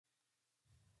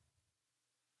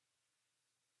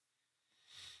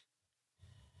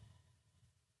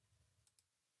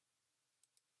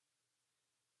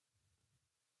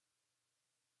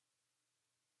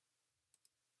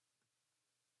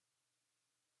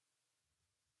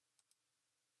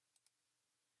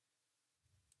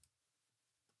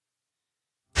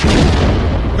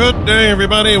Good day,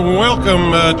 everybody.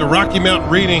 Welcome to Rocky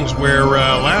Mountain Readings, where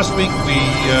last week we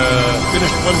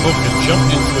finished one book and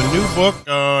jumped into a new book.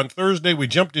 On Thursday, we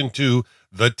jumped into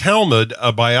the Talmud,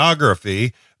 a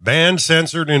biography, banned,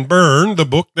 censored, and burned, the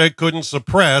book they couldn't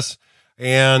suppress.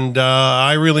 And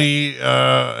I really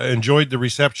enjoyed the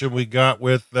reception we got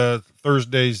with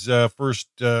Thursday's first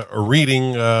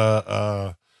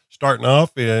reading starting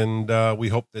off, and we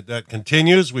hope that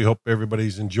continues. We hope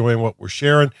everybody's enjoying what we're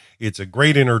sharing. It's a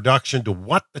great introduction to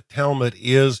what the Talmud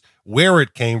is, where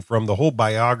it came from, the whole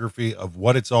biography of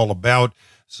what it's all about.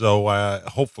 So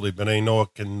hopefully B'nai Noah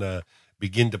can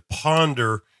begin to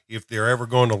ponder, if they're ever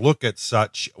going to look at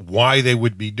such, why they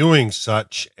would be doing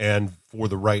such, and for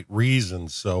the right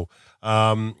reasons. So,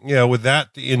 with that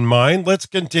in mind, let's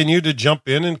continue to jump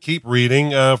in and keep reading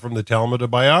from the Talmud, a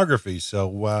biography.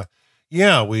 So,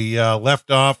 we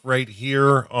left off right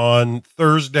here on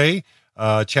Thursday,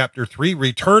 chapter 3,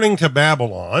 Returning to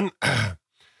Babylon.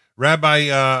 Rabbi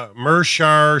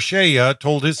Mersharsheya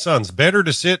told his sons, better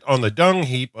to sit on the dung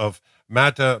heap of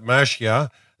Matamashia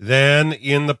than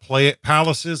in the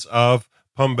palaces of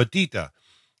Pumbedita.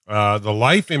 The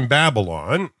life in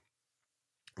Babylon,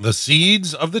 the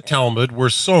seeds of the Talmud were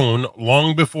sown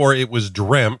long before it was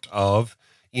dreamt of.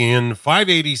 In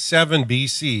 587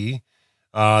 BC,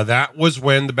 that was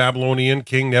when the Babylonian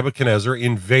king Nebuchadnezzar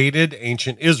invaded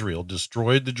ancient Israel,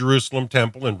 destroyed the Jerusalem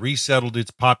temple, and resettled its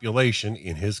population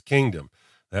in his kingdom.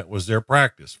 That was their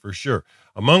practice, for sure.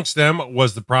 Amongst them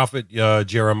was the prophet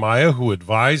Jeremiah, who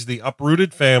advised the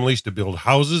uprooted families to build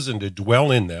houses and to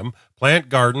dwell in them, plant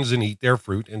gardens and eat their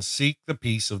fruit, and seek the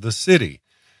peace of the city.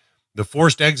 The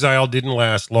forced exile didn't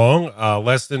last long.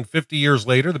 Less than 50 years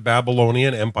later, the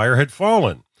Babylonian Empire had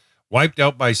fallen, wiped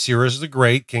out by Cyrus the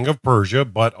Great, king of Persia.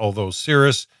 But although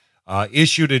Cyrus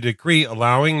issued a decree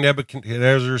allowing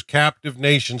Nebuchadnezzar's captive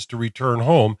nations to return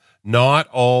home, not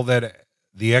all that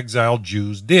the exiled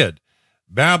Jews did.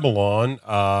 Babylon,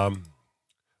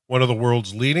 one of the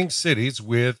world's leading cities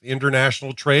with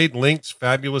international trade links,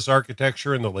 fabulous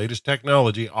architecture, and the latest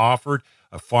technology, offered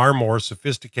a far more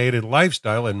sophisticated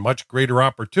lifestyle and much greater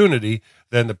opportunity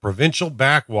than the provincial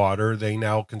backwater they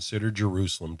now consider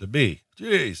Jerusalem to be.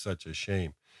 Gee, such a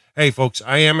shame. Hey, folks,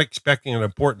 I am expecting an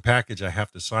important package I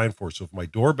have to sign for, so if my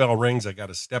doorbell rings, I got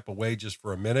to step away just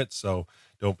for a minute, so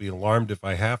don't be alarmed if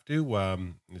I have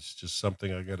to. It's just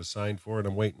something I got to sign for, and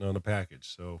I'm waiting on a package,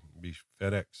 so it'll be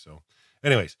FedEx. So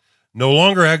anyways, no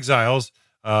longer exiles,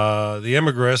 the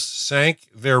immigrants sank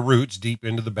their roots deep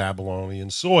into the Babylonian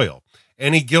soil.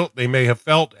 Any guilt they may have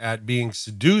felt at being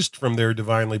seduced from their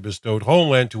divinely bestowed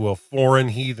homeland to a foreign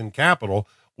heathen capital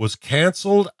was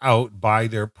canceled out by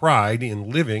their pride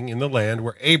in living in the land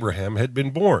where Abraham had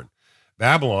been born.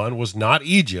 Babylon was not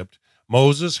Egypt.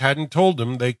 Moses hadn't told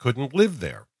them they couldn't live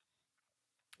there.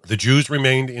 The Jews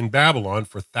remained in Babylon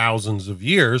for thousands of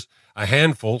years. A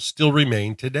handful still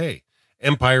remain today.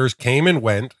 Empires came and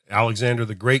went. Alexander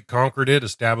the Great conquered it,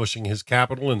 establishing his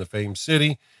capital in the famed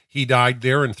city. He died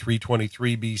there in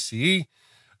 323 BCE.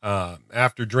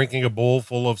 After drinking a bowl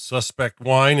full of suspect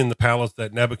wine in the palace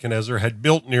that Nebuchadnezzar had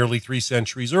built nearly 3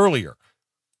 centuries earlier.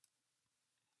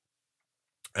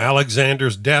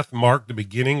 Alexander's death marked the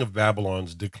beginning of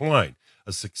Babylon's decline.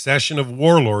 A succession of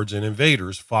warlords and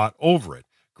invaders fought over it,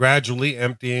 gradually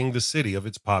emptying the city of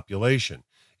its population.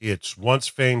 Its once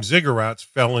famed ziggurats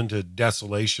fell into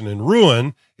desolation and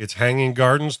ruin, its hanging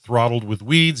gardens throttled with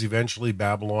weeds. Eventually,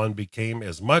 Babylon became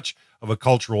as much of a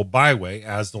cultural byway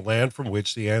as the land from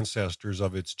which the ancestors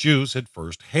of its Jews had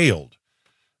first hailed.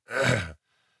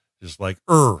 Just like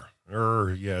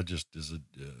just as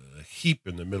a heap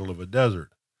in the middle of a desert.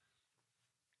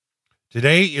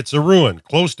 Today, it's a ruin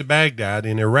close to Baghdad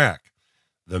in Iraq.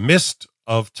 The mist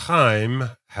of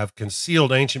time have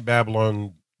concealed ancient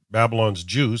Babylon's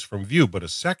Jews from view, but a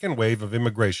second wave of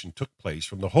immigration took place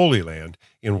from the Holy Land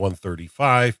in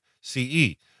 135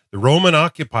 CE. The Roman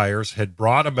occupiers had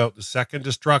brought about the second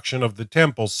destruction of the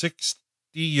temple 60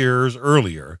 years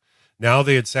earlier. Now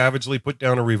they had savagely put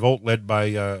down a revolt led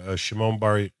by Shimon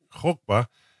bar Yochai,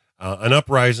 an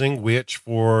uprising which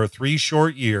for 3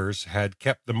 short years had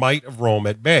kept the might of Rome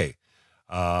at bay.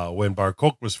 When Bar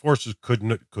Kokhba's forces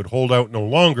could hold out no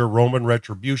longer, Roman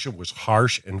retribution was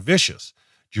harsh and vicious.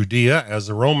 Judea, as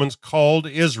the Romans called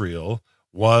Israel,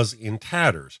 was in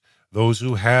tatters. Those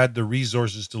who had the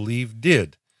resources to leave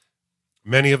did.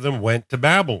 Many of them went to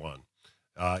Babylon.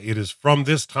 It is from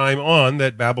this time on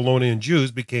that Babylonian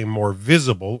Jews became more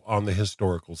visible on the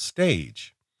historical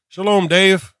stage. Shalom,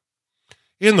 Dave.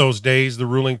 In those days, the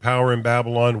ruling power in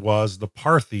Babylon was the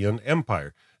Parthian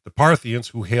Empire. The Parthians,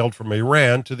 who hailed from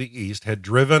Iran to the east, had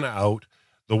driven out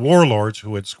the warlords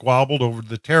who had squabbled over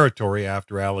the territory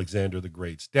after Alexander the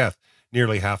Great's death,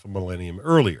 nearly half a millennium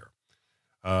earlier.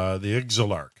 The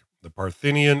Exarch, the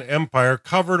Parthian Empire,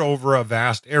 covered over a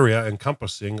vast area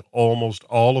encompassing almost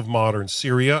all of modern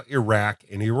Syria, Iraq,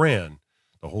 and Iran,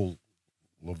 the whole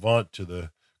Levant to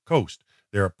the coast.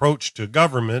 Their approach to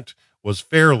government was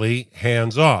fairly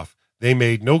hands-off. They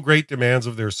made no great demands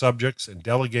of their subjects and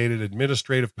delegated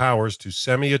administrative powers to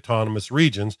semi-autonomous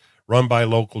regions run by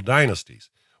local dynasties.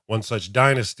 One such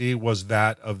dynasty was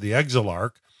that of the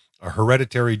Exarch, a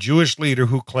hereditary Jewish leader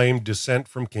who claimed descent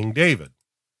from King David.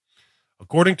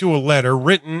 According to a letter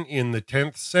written in the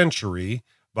 10th century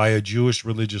by a Jewish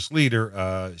religious leader,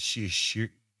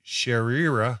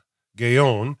 Sherira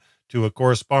Gaon, to a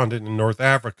correspondent in North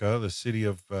Africa, the city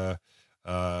of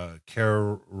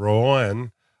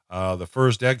Kairouan, the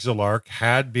first Exarch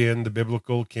had been the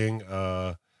biblical king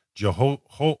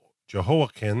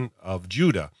Jehoiakim of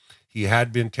Judah. He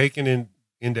had been taken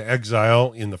into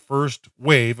exile in the first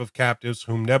wave of captives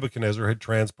whom Nebuchadnezzar had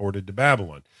transported to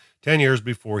Babylon, 10 years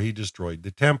before he destroyed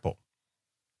the temple.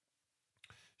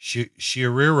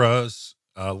 Sherira's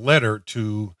letter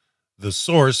to the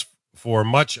source for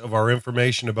much of our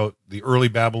information about the early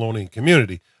Babylonian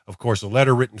community. Of course, a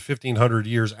letter written 1,500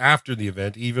 years after the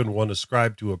event, even one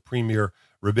ascribed to a premier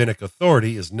rabbinic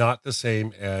authority, is not the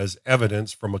same as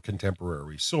evidence from a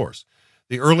contemporary source.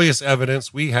 The earliest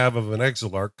evidence we have of an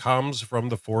Exarch comes from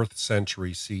the 4th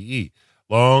century CE,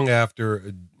 long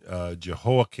after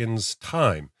Jehoiakim's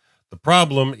time. The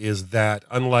problem is that,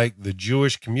 unlike the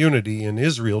Jewish community in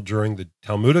Israel during the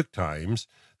Talmudic times,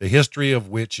 the history of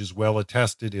which is well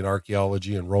attested in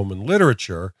archaeology and Roman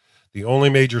literature, the only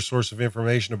major source of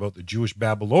information about the Jewish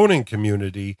Babylonian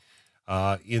community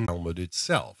in Talmud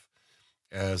itself.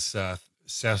 As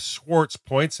Seth Schwartz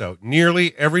points out,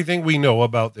 nearly everything we know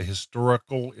about the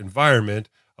historical environment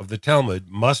of the Talmud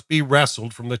must be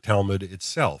wrestled from the Talmud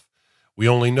itself. We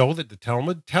only know that the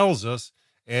Talmud tells us,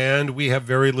 and we have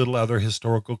very little other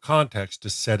historical context to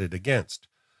set it against.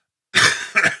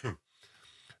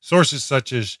 Sources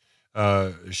such as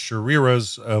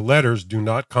Sherira's letters do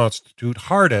not constitute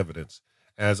hard evidence.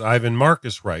 As Ivan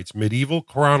Marcus writes, medieval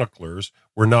chroniclers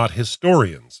were not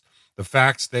historians. The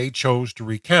facts they chose to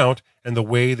recount and the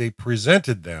way they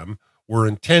presented them were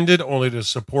intended only to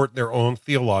support their own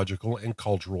theological and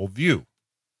cultural view.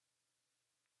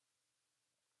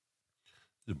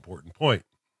 It's an important point.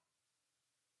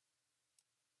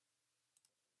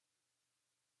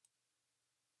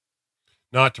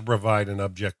 Not to provide an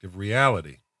objective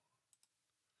reality.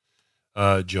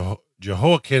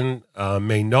 Jehoiakim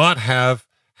may not have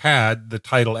had the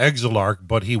title Exarch,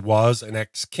 but he was an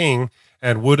ex-king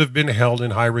and would have been held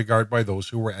in high regard by those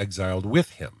who were exiled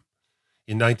with him.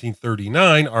 In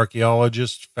 1939,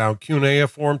 archaeologists found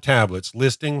cuneiform tablets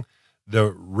listing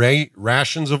the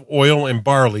rations of oil and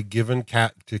barley given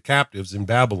to captives in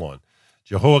Babylon.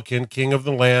 Jehoiakim, king of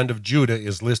the land of Judah,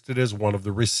 is listed as one of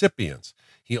the recipients.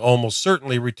 He almost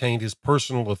certainly retained his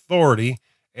personal authority,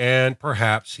 and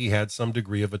perhaps he had some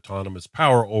degree of autonomous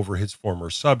power over his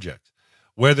former subjects.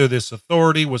 Whether this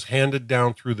authority was handed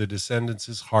down through the descendants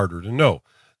is harder to know.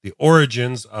 The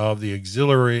origins of the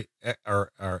exarchy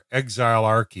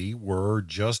were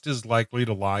just as likely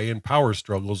to lie in power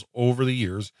struggles over the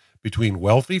years between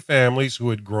wealthy families who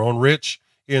had grown rich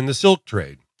in the silk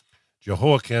trade.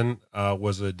 Jehoiakim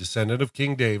was a descendant of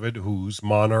King David, whose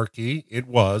monarchy, it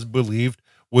was believed,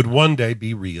 would one day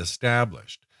be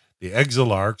reestablished. The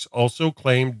Exarchs also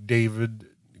claimed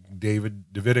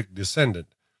Davidic descendant.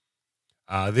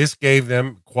 This gave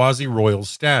them quasi-royal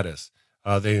status.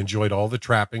 They enjoyed all the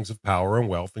trappings of power and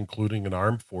wealth, including an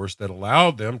armed force that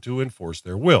allowed them to enforce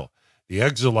their will. The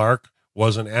Exarch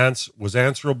was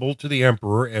answerable to the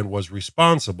emperor and was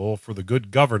responsible for the good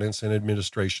governance and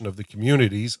administration of the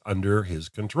communities under his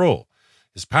control.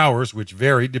 His powers, which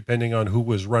varied depending on who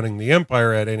was running the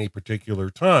empire at any particular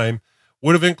time,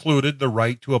 would have included the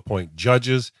right to appoint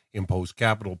judges, impose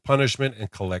capital punishment, and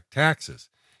collect taxes.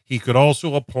 He could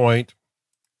also appoint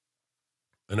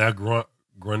an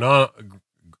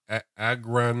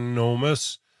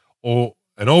agronomist or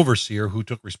an overseer who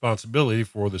took responsibility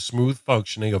for the smooth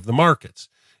functioning of the markets,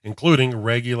 including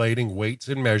regulating weights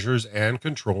and measures and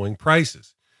controlling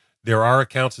prices. There are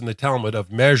accounts in the Talmud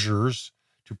of measures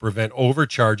to prevent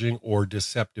overcharging or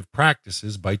deceptive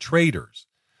practices by traders.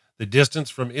 The distance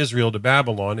from Israel to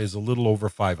Babylon is a little over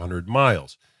 500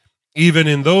 miles. Even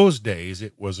in those days,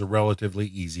 it was a relatively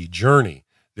easy journey.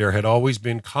 There had always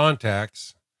been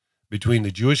contacts between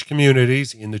the Jewish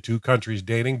communities in the two countries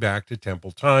dating back to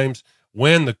temple times,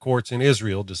 when the courts in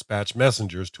Israel dispatched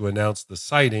messengers to announce the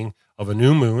sighting of a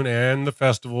new moon and the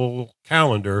festival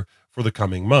calendar for the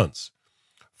coming months.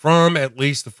 From at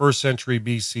least the 1st century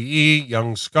BCE,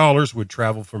 young scholars would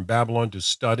travel from Babylon to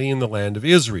study in the land of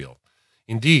Israel.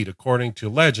 Indeed, according to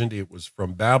legend, it was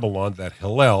from Babylon that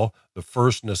Hillel, the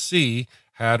first Nasi,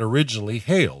 had originally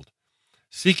hailed,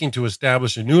 seeking to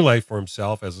establish a new life for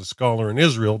himself as a scholar in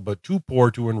Israel, but too poor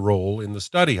to enroll in the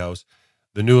study house.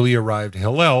 The newly arrived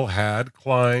Hillel had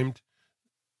climbed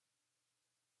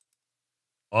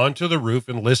onto the roof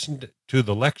and listened to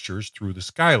the lectures through the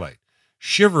skylight,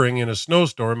 shivering in a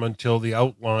snowstorm until the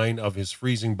outline of his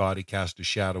freezing body cast a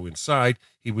shadow inside.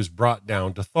 He was brought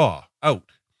down to thaw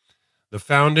out. The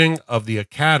founding of the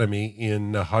academy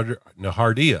in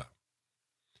Nehardea.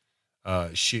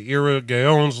 She'ira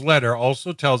Gaon's letter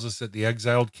also tells us that the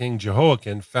exiled king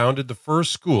Jehoiakim founded the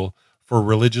first school for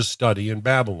religious study in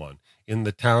Babylon, in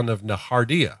the town of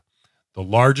Nehardea, the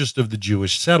largest of the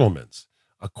Jewish settlements.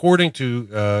 According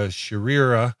to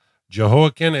She'ira,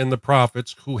 Jehoiakim and the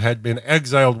prophets who had been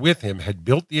exiled with him had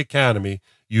built the academy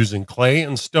using clay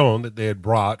and stone that they had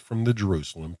brought from the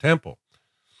Jerusalem temple.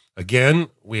 Again,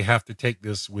 we have to take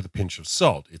this with a pinch of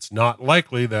salt. It's not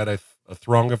likely that a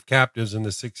throng of captives in the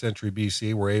 6th century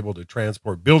BC were able to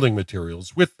transport building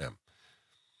materials with them.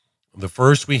 The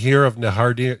first we hear of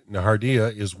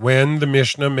Nehardea is when the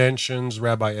Mishnah mentions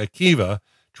Rabbi Akiva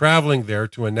traveling there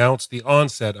to announce the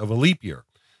onset of a leap year.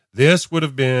 This would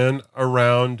have been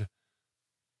around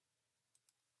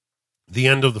the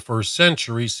end of the 1st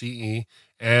century CE,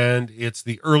 and it's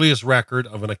the earliest record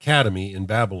of an academy in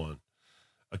Babylon.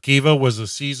 Akiva was a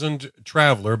seasoned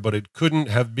traveler, but it couldn't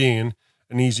have been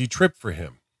an easy trip for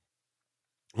him.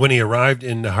 When he arrived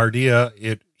in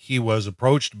Nehardea, he was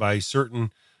approached by a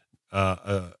certain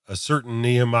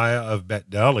Nehemiah of Bet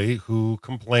Dali, who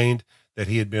complained that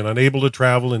he had been unable to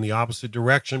travel in the opposite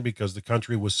direction because the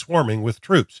country was swarming with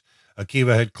troops.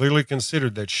 Akiva had clearly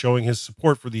considered that showing his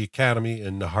support for the academy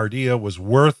in Nehardea was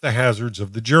worth the hazards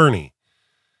of the journey.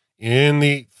 In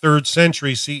the 3rd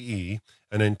century CE,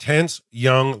 an intense,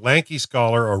 young, lanky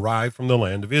scholar arrived from the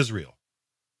land of Israel.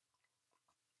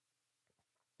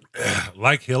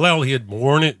 Like Hillel, he had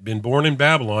been born in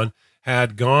Babylon,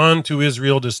 had gone to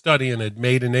Israel to study, and had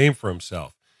made a name for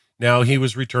himself. Now he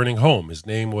was returning home. His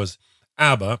name was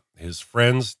Abba. His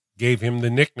friends gave him the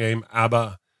nickname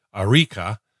Abba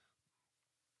Arika,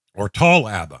 or Tall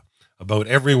Abba. But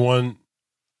everyone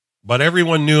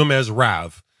knew him as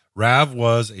Rav. Rav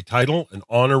was a title, an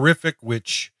honorific,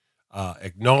 which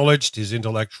acknowledged his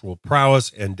intellectual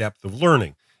prowess and depth of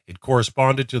learning. It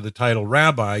corresponded to the title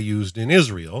rabbi used in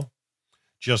Israel,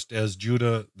 just as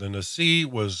Judah the Nasi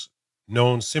was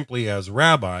known simply as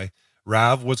rabbi.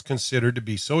 Rav was considered to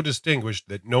be so distinguished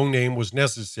that no name was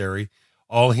necessary.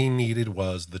 All he needed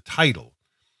was the title.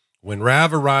 When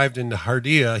Rav arrived in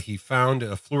Nehardea, he found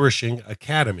a flourishing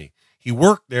academy. He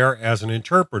worked there as an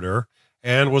interpreter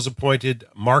and was appointed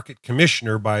market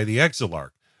commissioner by the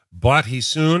exilarch. But he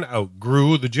soon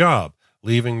outgrew the job.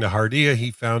 Leaving Nehardea,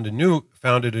 he founded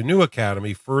a new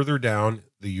academy further down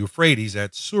the Euphrates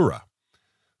at Sura.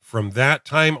 From that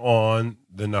time on,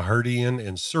 the Nehardean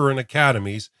and Suran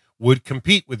academies would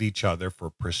compete with each other for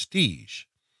prestige.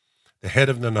 The head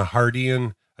of the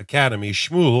Nehardean academy,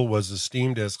 Shmuel, was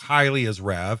esteemed as highly as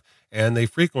Rav, and they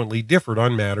frequently differed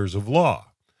on matters of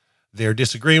law. Their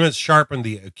disagreements sharpened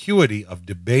the acuity of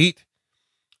debate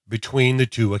between the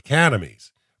two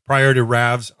academies. Prior to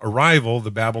Rav's arrival,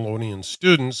 the Babylonian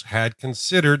students had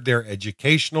considered their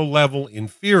educational level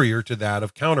inferior to that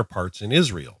of counterparts in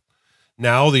Israel.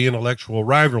 Now the intellectual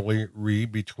rivalry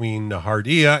between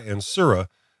Nehardea and Sura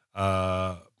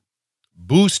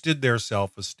boosted their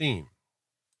self-esteem.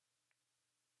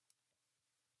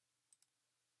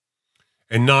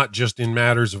 And not just in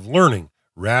matters of learning.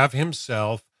 Rav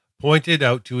himself pointed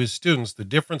out to his students the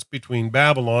difference between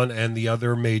Babylon and the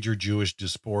other major Jewish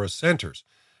diaspora centers.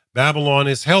 Babylon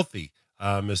is healthy.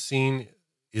 Messene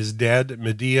is dead.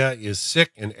 Medea is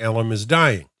sick, and Elam is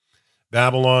dying.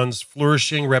 Babylon's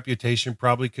flourishing reputation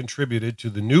probably contributed to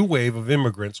the new wave of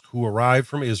immigrants who arrived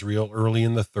from Israel early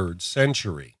in the 3rd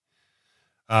century.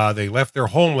 They left their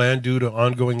homeland due to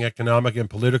ongoing economic and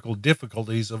political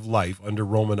difficulties of life under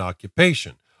Roman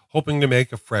occupation, hoping to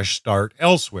make a fresh start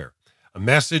elsewhere. A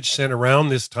message sent around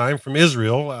this time from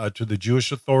Israel to the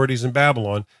Jewish authorities in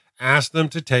Babylon asked them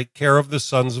to take care of the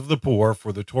sons of the poor,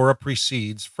 for the Torah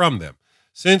proceeds from them.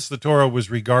 Since the Torah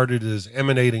was regarded as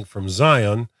emanating from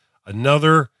Zion,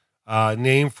 another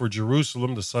name for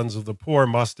Jerusalem, the sons of the poor,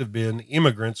 must have been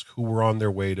immigrants who were on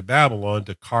their way to Babylon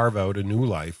to carve out a new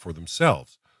life for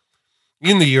themselves.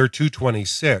 In the year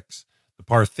 226, the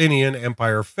Parthian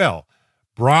Empire fell,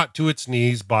 brought to its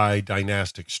knees by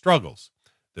dynastic struggles.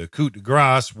 The coup de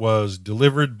grace was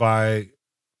delivered by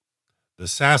The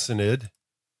Sassanid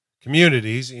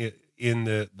communities in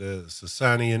the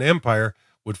Sasanian Empire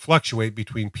would fluctuate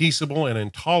between peaceable and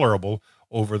intolerable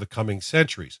over the coming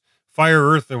centuries. Fire,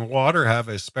 earth, and water have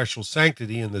a special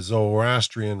sanctity in the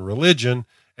Zoroastrian religion,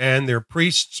 and their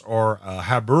priests, or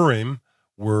Haburim,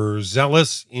 were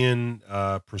zealous in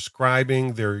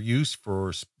prescribing their use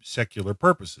for secular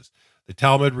purposes. The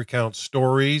Talmud recounts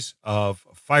stories of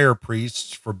fire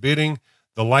priests forbidding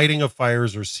the lighting of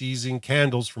fires or seizing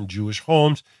candles from Jewish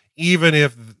homes, even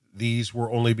if these were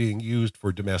only being used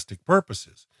for domestic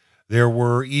purposes. There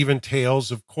were even tales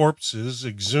of corpses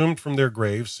exhumed from their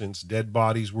graves, since dead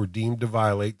bodies were deemed to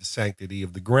violate the sanctity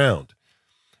of the ground.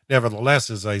 Nevertheless,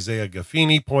 as Isaiah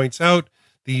Gaffini points out,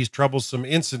 these troublesome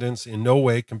incidents in no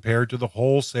way compared to the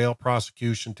wholesale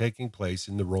prosecution taking place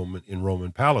in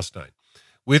Roman Palestine.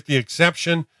 With the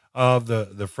exception of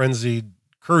the frenzied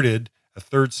Kurdid, a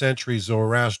 3rd century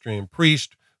Zoroastrian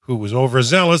priest who was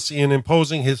overzealous in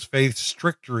imposing his faith's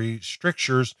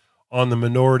strictures on the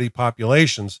minority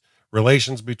populations,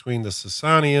 relations between the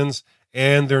Sasanians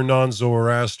and their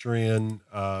non-Zoroastrian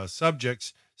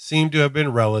subjects seem to have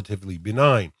been relatively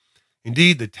benign.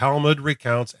 Indeed, the Talmud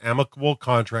recounts amicable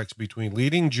contracts between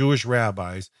leading Jewish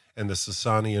rabbis and the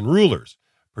Sasanian rulers,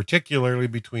 particularly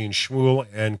between Shmuel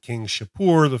and King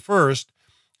Shapur I,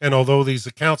 and although these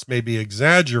accounts may be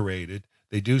exaggerated,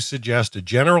 they do suggest a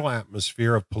general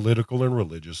atmosphere of political and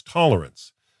religious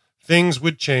tolerance. Things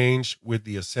would change with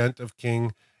the ascent of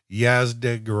King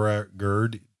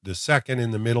Yazdegerd II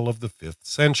in the middle of the 5th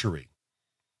century.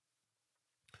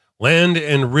 Land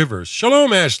and rivers.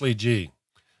 Shalom, Ashley G.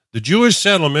 The Jewish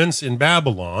settlements in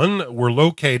Babylon were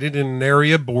located in an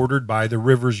area bordered by the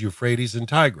rivers Euphrates and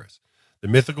Tigris, the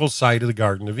mythical site of the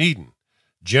Garden of Eden.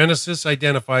 Genesis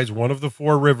identifies one of the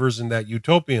 4 rivers in that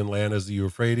utopian land as the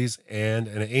Euphrates, and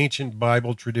an ancient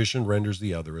Bible tradition renders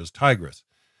the other as Tigris.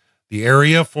 The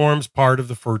area forms part of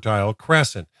the Fertile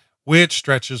Crescent, which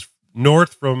stretches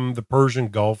north from the Persian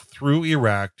Gulf through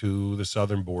Iraq to the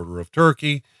southern border of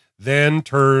Turkey, then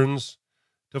turns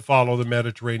to follow the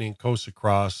Mediterranean coast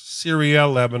across Syria,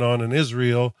 Lebanon, and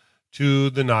Israel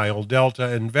to the Nile Delta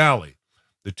and Valley.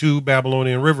 The 2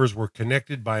 Babylonian rivers were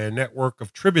connected by a network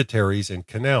of tributaries and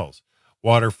canals.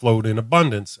 Water flowed in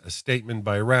abundance. A statement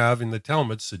by Rav in the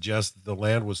Talmud suggests that the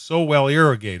land was so well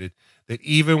irrigated that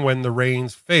even when the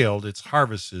rains failed, its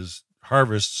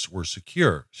harvests were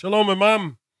secure. Shalom,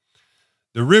 Imam.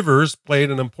 The rivers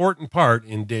played an important part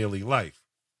in daily life.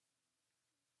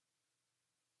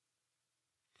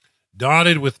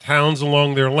 Dotted with towns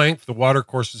along their length, the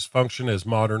watercourses function as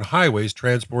modern highways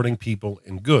transporting people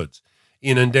and goods.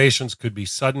 Inundations could be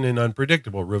sudden and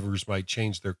unpredictable. Rivers might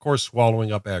change their course,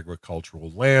 swallowing up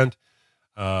agricultural land.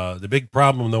 The big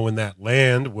problem, though, in that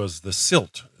land was the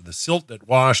silt that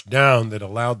washed down that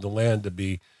allowed the land to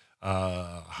be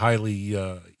highly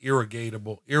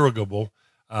irrigable.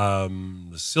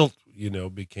 The silt,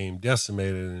 became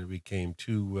decimated, and it became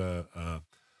too,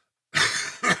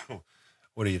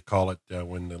 what do you call it,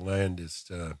 when the land is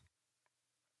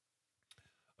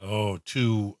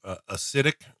too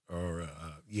acidic, or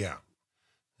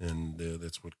and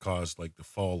that's what caused like the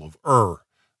fall of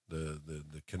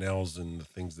the canals and the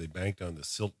things they banked on. The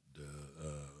silt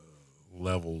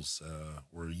levels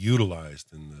were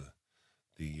utilized, and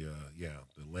the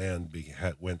land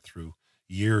went through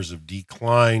years of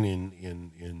decline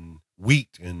in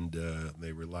wheat, and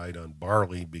they relied on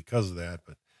barley because of that.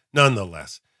 But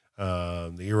nonetheless,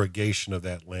 the irrigation of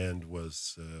that land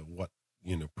was what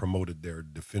promoted their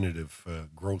definitive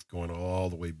growth, going all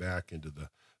the way back into the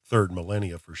 3rd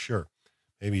millennia for sure,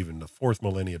 maybe even the 4th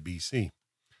millennia BC.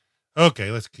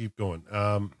 Okay, let's keep going.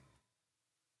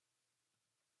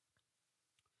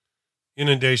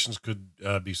 Inundations could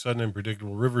be sudden and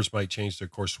predictable. Rivers might change their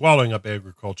course, swallowing up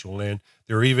agricultural land.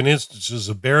 There are even instances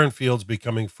of barren fields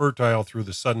becoming fertile through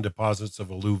the sudden deposits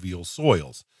of alluvial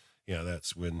soils. Yeah,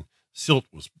 that's when silt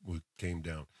came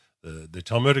down. The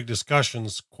Talmudic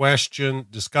discusses questions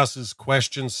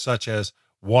such as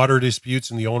water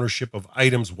disputes and the ownership of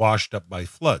items washed up by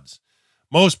floods.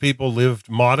 Most people lived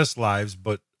modest lives,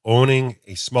 but owning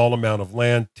a small amount of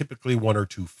land, typically 1 or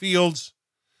 2 fields,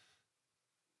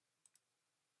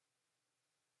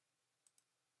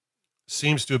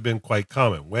 seems to have been quite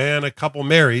common. When a couple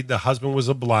married, the husband was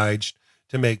obliged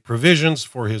to make provisions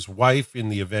for his wife in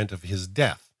the event of his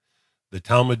death. The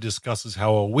Talmud discusses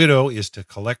how a widow is to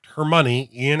collect her money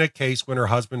in a case when her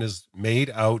husband has made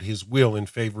out his will in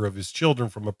favor of his children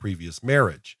from a previous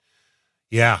marriage.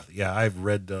 Yeah, I've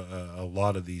read a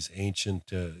lot of these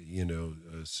ancient,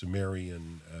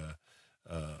 Sumerian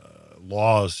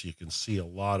laws. You can see a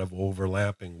lot of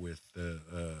overlapping with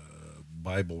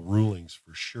Bible rulings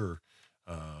for sure.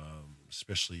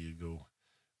 Especially you go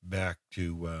back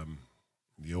to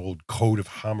the old Code of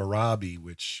Hammurabi,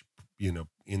 which,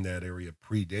 in that area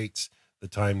predates the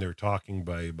time they're talking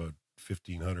by about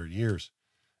 1,500 years.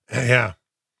 Yeah.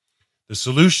 The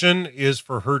solution is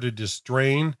for her to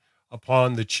distrain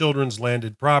upon the children's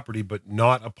landed property, but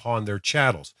not upon their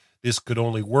chattels. This could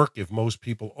only work if most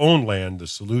people own land. The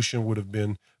solution would have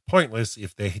been pointless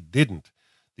if they didn't.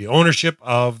 The ownership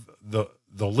of the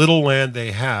little land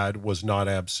they had was not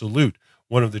absolute.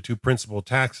 One of the two principal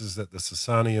taxes that the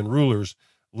Sasanian rulers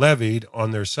levied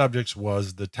on their subjects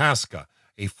was the tasca,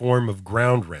 a form of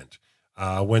ground rent.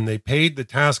 When they paid the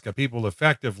tasca, people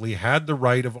effectively had the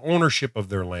right of ownership of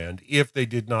their land. If they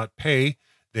did not pay,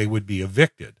 they would be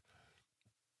evicted.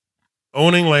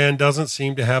 Owning land doesn't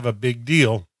seem to have a big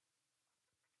deal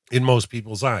in most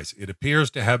people's eyes. It appears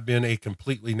to have been a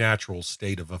completely natural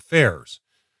state of affairs.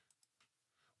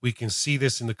 We can see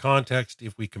this in the context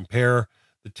if we compare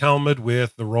the Talmud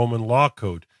with the Roman Law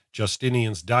Code,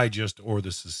 Justinian's Digest, or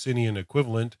the Socinian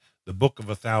equivalent, the Book of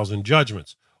 1,000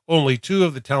 Judgments. Only 2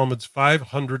 of the Talmud's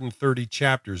 530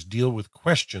 chapters deal with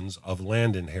questions of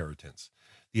land inheritance.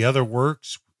 The other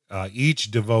works each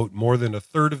devote more than a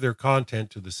third of their content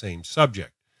to the same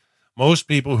subject. Most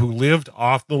people who lived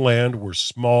off the land were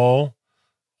small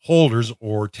holders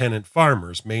or tenant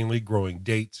farmers, mainly growing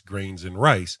dates, grains, and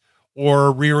rice,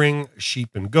 or rearing sheep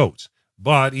and goats.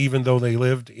 But even though they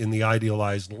lived in the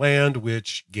idealized land,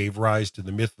 which gave rise to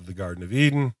the myth of the Garden of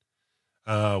Eden,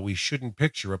 we shouldn't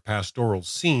picture a pastoral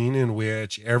scene in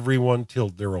which everyone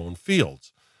tilled their own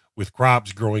fields, with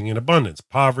crops growing in abundance.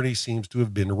 Poverty seems to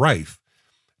have been rife.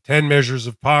 10 measures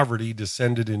of poverty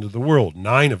descended into the world.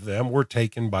 9 of them were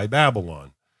taken by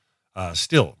Babylon.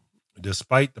 Still,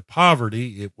 despite the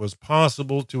poverty, it was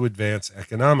possible to advance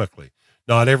economically.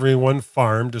 Not everyone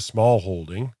farmed a small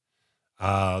holding.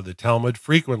 The Talmud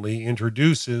frequently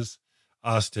introduces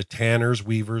us to tanners,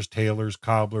 weavers, tailors,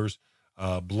 cobblers,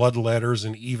 bloodletters,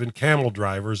 and even camel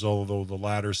drivers, although the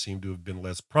latter seem to have been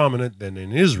less prominent than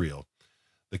in Israel.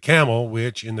 The camel,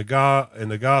 which in the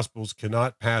Gospels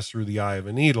cannot pass through the eye of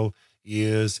a needle,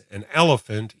 is an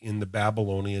elephant in the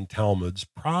Babylonian Talmud's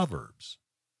Proverbs.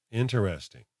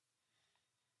 Interesting.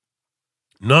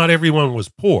 Not everyone was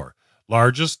poor.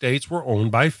 Large estates were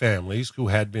owned by families who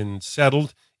had been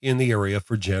settled in the area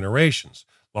for generations,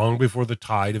 long before the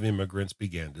tide of immigrants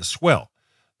began to swell.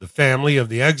 The family of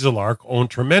the exilarch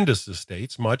owned tremendous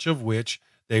estates, much of which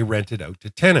they rented out to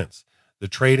tenants. The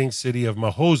trading city of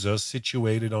Mahoza,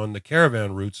 situated on the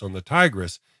caravan routes on the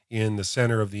Tigris in the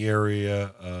center of the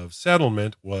area of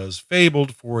settlement, was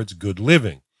fabled for its good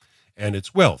living and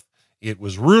its wealth. It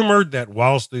was rumored that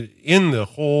whilst in the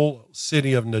whole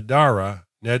city of Nehardia,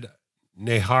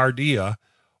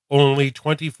 only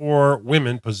 24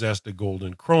 women possessed a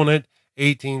golden coronet.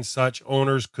 18 such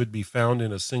owners could be found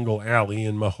in a single alley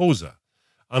in Mahoza.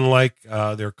 Unlike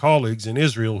their colleagues in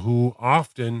Israel, who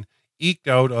often eked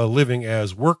out a living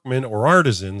as workmen or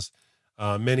artisans,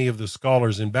 many of the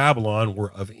scholars in Babylon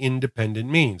were of independent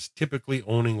means, typically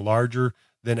owning larger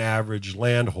than average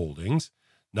land holdings.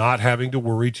 Not having to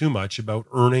worry too much about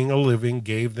earning a living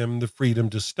gave them the freedom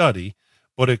to study,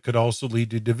 but it could also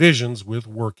lead to divisions with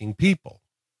working people.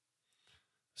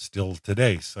 Still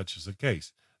today, such is the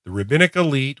case. The rabbinic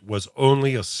elite was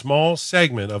only a small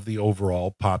segment of the overall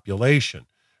population.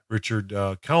 Richard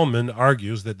Kalman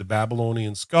argues that the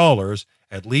Babylonian scholars,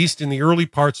 at least in the early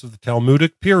parts of the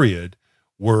Talmudic period,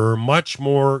 were much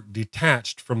more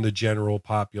detached from the general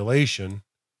population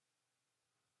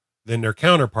than their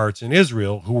counterparts in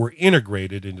Israel, who were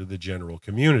integrated into the general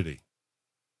community.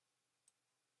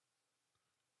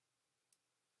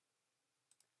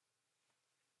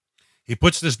 He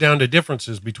puts this down to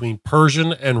differences between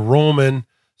Persian and Roman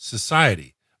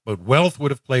society, but wealth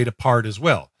would have played a part as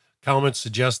well. Kalman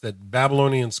suggests that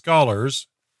Babylonian scholars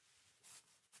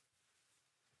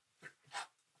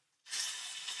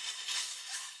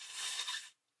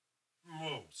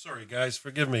sorry guys,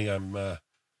 forgive me, I'm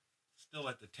still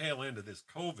at the tail end of this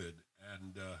COVID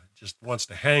and just wants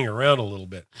to hang around a little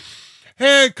bit.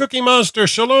 Hey, Cookie Monster,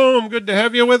 shalom, good to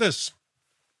have you with us.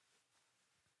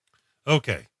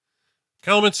 Okay.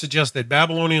 Kalman suggests that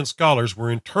Babylonian scholars were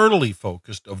internally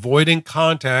focused, avoiding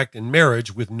contact and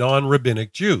marriage with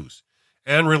non-rabbinic Jews,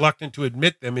 and reluctant to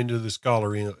admit them into the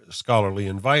scholarly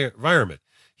environment.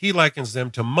 He likens them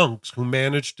to monks who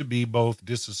managed to be both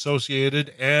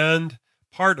disassociated and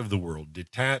part of the world,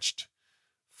 detached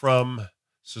from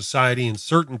society in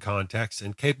certain contexts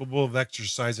and capable of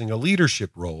exercising a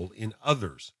leadership role in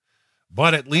others.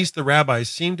 But at least the rabbis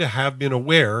seem to have been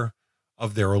aware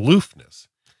of their aloofness.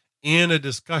 In a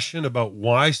discussion about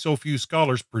why so few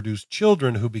scholars produced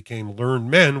children who became learned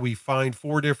men, we find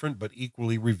four different but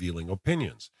equally revealing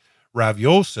opinions. Rav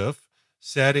Yosef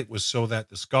said it was so that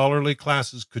the scholarly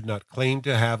classes could not claim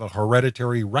to have a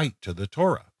hereditary right to the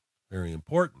Torah. Very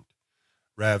important.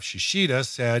 Rav Shishida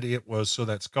said it was so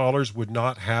that scholars would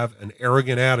not have an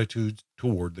arrogant attitude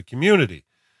toward the community.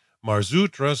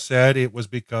 Marzutra said it was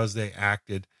because they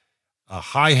acted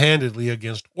high-handedly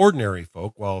against ordinary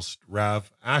folk, whilst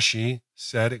Rav Ashi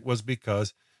said it was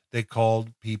because they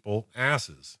called people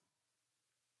asses.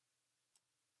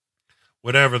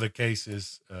 Whatever the case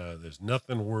is, there's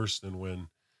nothing worse than when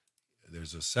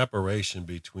there's a separation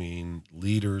between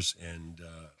leaders and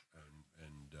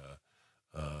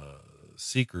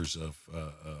seekers of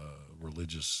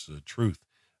religious truth.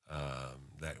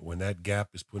 That when that gap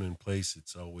is put in place,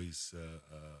 it's always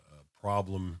a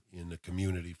problem in the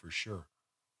community for sure.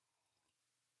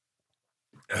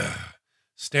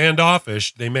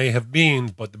 Standoffish they may have been,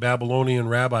 but the Babylonian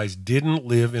rabbis didn't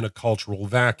live in a cultural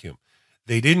vacuum.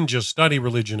 They didn't just study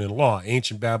religion and law.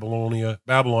 Ancient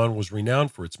Babylon was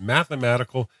renowned for its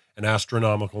mathematical and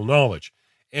astronomical knowledge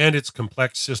and its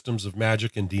complex systems of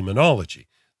magic and demonology.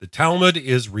 The Talmud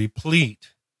is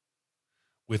replete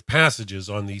with passages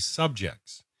on these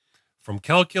subjects, from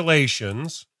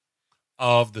calculations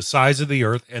of the size of the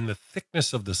earth and the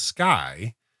thickness of the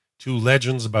sky to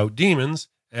legends about demons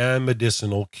and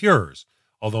medicinal cures.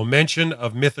 Although mention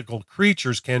of mythical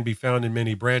creatures can be found in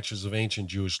many branches of ancient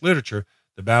Jewish literature,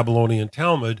 the Babylonian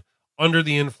Talmud, under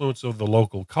the influence of the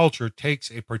local culture,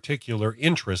 takes a particular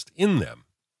interest in them.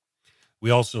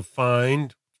 We also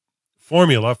find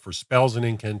formula for spells and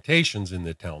incantations in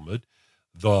the Talmud,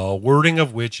 the wording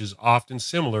of which is often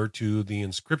similar to the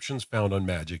inscriptions found on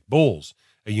magic bowls,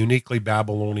 a uniquely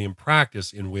Babylonian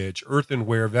practice in which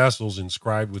earthenware vessels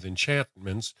inscribed with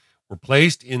enchantments were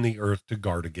placed in the earth to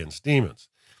guard against demons.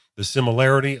 The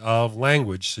similarity of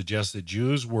language suggests that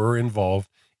Jews were involved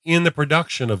in the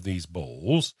production of these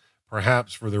bowls,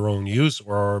 perhaps for their own use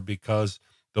or because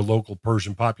the local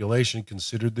Persian population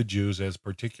considered the Jews as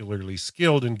particularly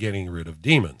skilled in getting rid of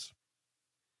demons.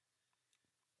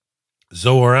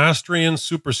 Zoroastrian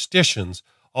superstitions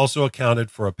also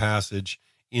accounted for a passage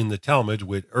in the Talmud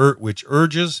which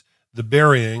urges the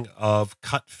burying of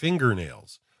cut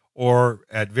fingernails, or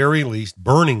at very least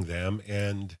burning them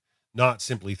and not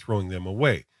simply throwing them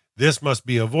away. This must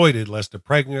be avoided lest a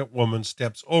pregnant woman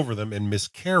steps over them and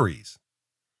miscarries.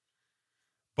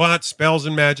 But spells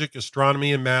and magic,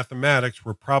 astronomy, and mathematics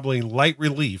were probably light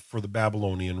relief for the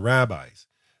Babylonian rabbis.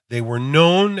 They were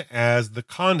known as the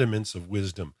condiments of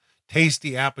wisdom,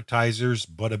 tasty appetizers,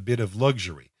 but a bit of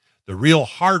luxury. The real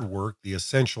hard work, the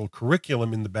essential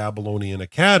curriculum in the Babylonian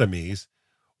academies,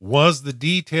 was the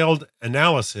detailed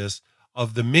analysis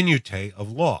of the minutiae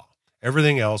of law.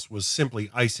 Everything else was simply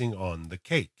icing on the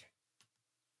cake.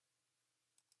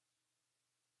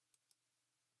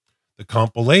 The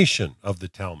compilation of the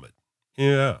Talmud.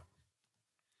 Yeah.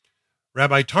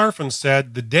 Rabbi Tarfon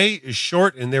said, "The day is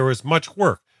short and there is much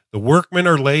work. The workmen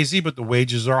are lazy, but the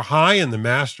wages are high, and the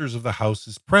masters of the house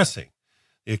is pressing."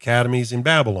 The academies in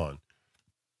Babylon.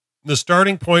 The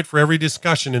starting point for every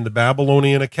discussion in the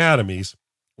Babylonian academies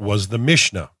was the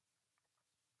Mishnah,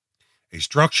 a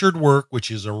structured work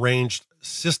which is arranged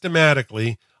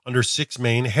systematically under 6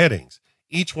 main headings,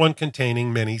 each one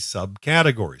containing many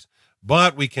subcategories.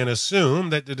 But we can assume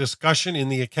that the discussion in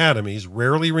the academies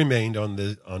rarely remained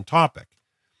on topic.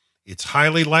 It's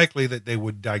highly likely that they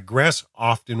would digress,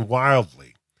 often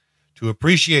wildly. To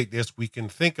appreciate this, we can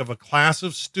think of a class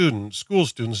of school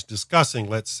students discussing,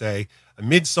 let's say, A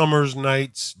Midsummer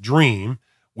Night's Dream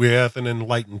with an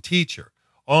enlightened teacher.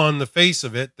 On the face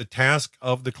of it, the task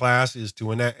of the class is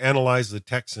to analyze the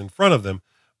text in front of them,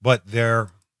 but their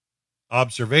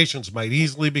observations might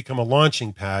easily become a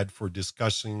launching pad for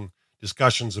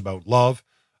discussions about love,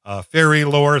 fairy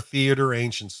lore, theater,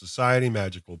 ancient society,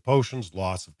 magical potions,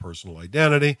 loss of personal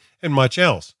identity, and much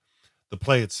else. The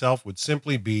play itself would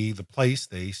simply be the place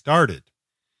they started.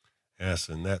 Yes,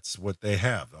 and that's what they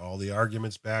have, all the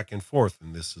arguments back and forth,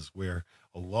 and this is where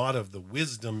a lot of the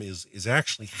wisdom is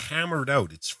actually hammered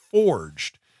out. It's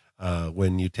forged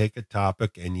when you take a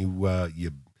topic and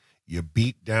you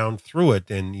beat down through it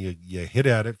and you hit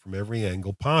at it from every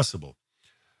angle possible.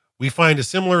 We find a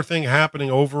similar thing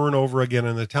happening over and over again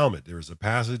in the Talmud. There is a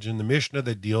passage in the Mishnah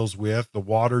that deals with the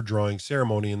water drawing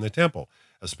ceremony in the temple,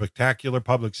 a spectacular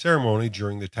public ceremony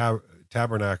during the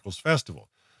Tabernacles festival.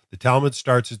 The Talmud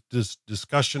starts its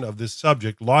discussion of this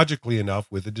subject logically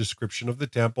enough with a description of the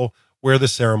temple where the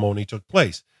ceremony took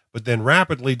place, but then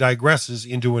rapidly digresses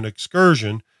into an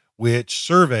excursion which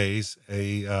surveys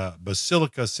a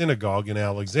basilica synagogue in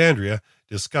Alexandria,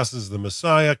 discusses the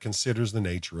Messiah, considers the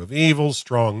nature of evil,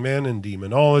 strong men, and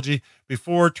demonology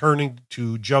before turning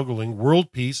to juggling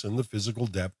world peace and the physical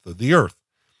depth of the earth.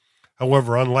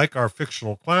 However, unlike our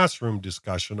fictional classroom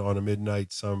discussion on a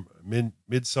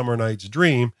Midsummer Night's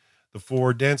Dream, the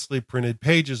four densely printed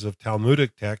pages of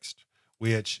Talmudic text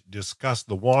which discuss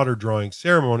the water drawing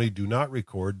ceremony do not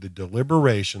record the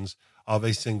deliberations of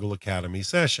a single academy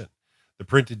session. The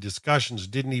printed discussions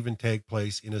didn't even take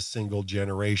place in a single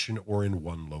generation or in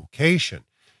one location.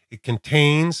 It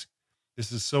contains,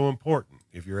 this is so important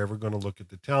if you're ever going to look at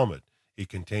the Talmud, it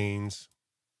contains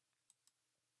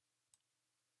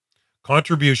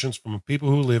contributions from people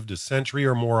who lived a century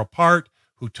or more apart,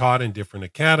 who taught in different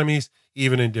academies,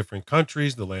 even in different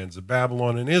countries, the lands of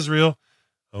Babylon and Israel.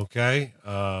 Okay.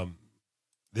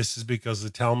 This is because the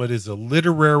Talmud is a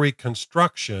literary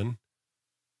construction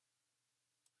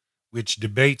which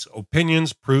debates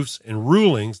opinions, proofs, and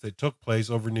rulings that took place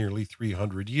over nearly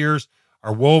 300 years,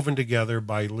 are woven together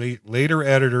by later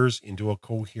editors into a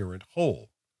coherent whole.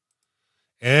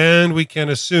 And we can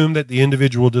assume that the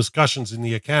individual discussions in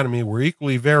the academy were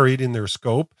equally varied in their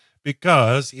scope,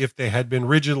 because if they had been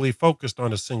rigidly focused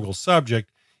on a single subject,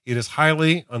 it is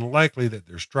highly unlikely that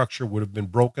their structure would have been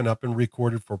broken up and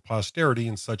recorded for posterity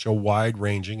in such a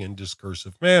wide-ranging and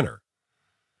discursive manner.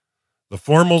 The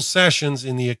formal sessions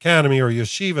in the academy or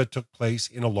yeshiva took place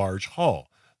in a large hall.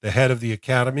 The head of the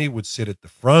academy would sit at the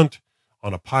front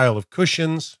on a pile of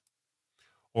cushions,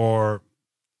 or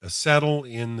a settle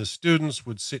in the students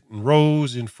would sit in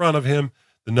rows in front of him.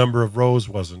 The number of rows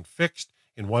wasn't fixed.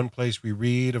 In one place we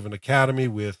read of an academy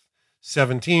with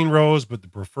 17 rows, but the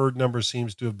preferred number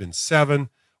seems to have been 7,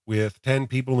 with 10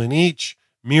 people in each,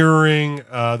 mirroring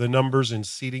the numbers and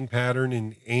seating pattern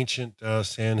in ancient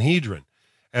Sanhedrin.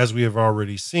 As we have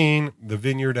already seen, the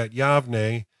vineyard at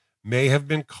Yavne may have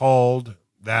been called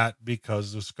that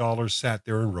because the scholars sat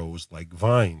there in rows like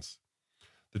vines.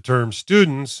 The term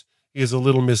students is a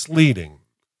little misleading,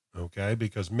 okay,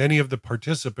 because many of the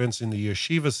participants in the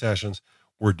yeshiva sessions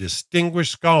were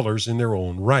distinguished scholars in their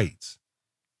own rights,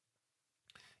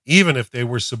 even if they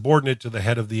were subordinate to the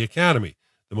head of the academy.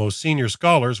 The most senior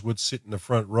scholars would sit in the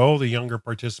front row, the younger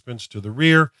participants to the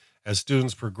rear. As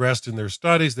students progressed in their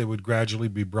studies, they would gradually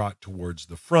be brought towards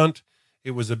the front.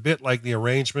 It was a bit like the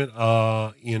arrangement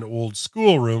in old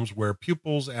schoolrooms where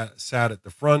pupils sat at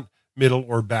the front, middle,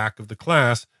 or back of the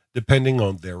class, depending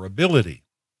on their ability.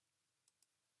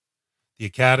 The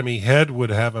academy head would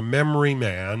have a memory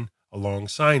man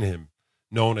alongside him,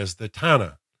 known as the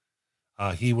Tana.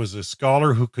 He was a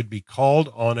scholar who could be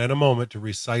called on at a moment to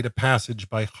recite a passage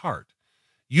by heart,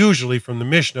 usually from the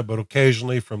Mishnah, but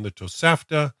occasionally from the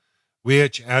Tosefta,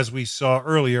 which, as we saw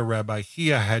earlier, Rabbi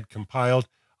Hia had compiled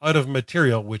out of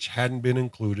material which hadn't been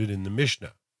included in the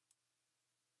Mishnah.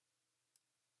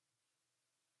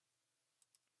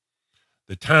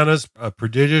 The Tana's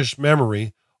prodigious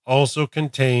memory also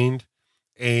contained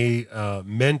a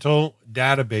mental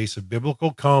database of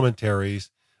biblical commentaries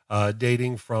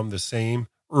dating from the same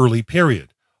early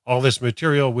period. All this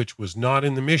material, which was not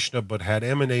in the Mishnah but had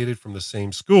emanated from the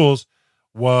same schools,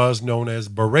 was known as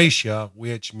Bereshia,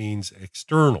 which means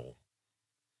external.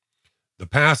 The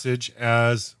passage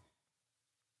as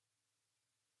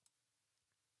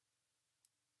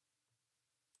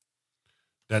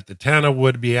that the Tana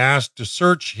would be asked to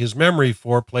search his memory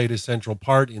for played a central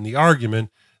part in the argument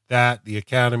that the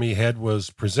academy head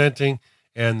was presenting,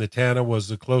 and the Tana was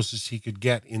the closest he could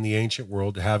get in the ancient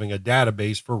world to having a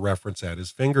database for reference at his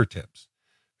fingertips.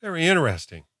 Very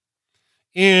interesting.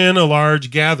 In a large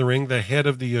gathering, the head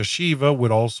of the yeshiva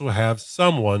would also have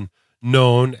someone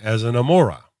known as an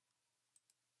Amora.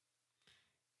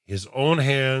 His own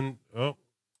hand, an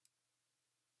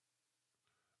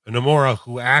Amora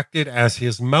who acted as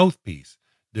his mouthpiece,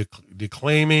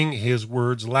 declaiming his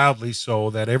words loudly so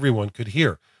that everyone could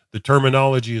hear. The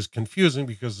terminology is confusing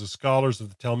because the scholars of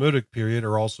the Talmudic period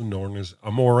are also known as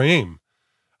Amoraim.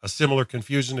 A similar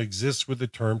confusion exists with the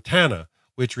term Tana,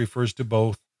 which refers to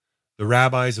both the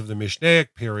rabbis of the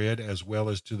Mishnaic period as well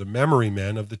as to the memory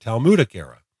men of the Talmudic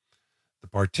era. The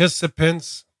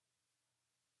participants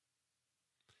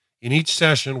in each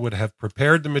session would have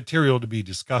prepared the material to be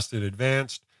discussed in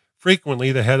advance.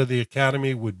 Frequently, the head of the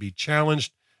academy would be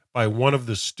challenged by one of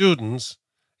the students,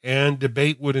 and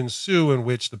debate would ensue in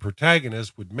which the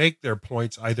protagonists would make their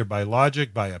points either by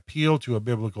logic, by appeal to a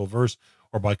biblical verse,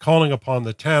 or by calling upon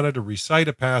the Tana to recite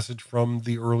a passage from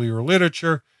the earlier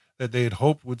literature that they had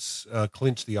hoped would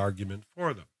clinch the argument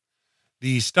for them.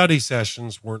 These study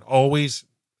sessions weren't always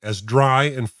as dry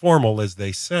and formal as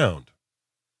they sound.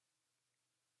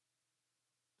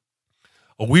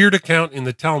 A weird account in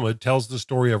the Talmud tells the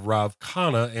story of Rav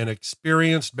Kana, an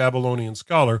experienced Babylonian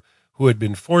scholar who had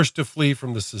been forced to flee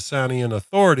from the Sasanian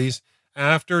authorities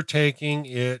after taking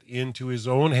it into his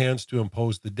own hands to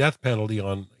impose the death penalty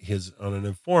on an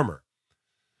informer.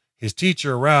 His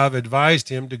teacher, Rav, advised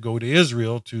him to go to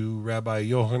Israel to Rabbi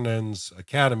Yohanan's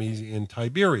academy in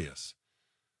Tiberias.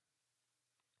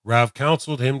 Rav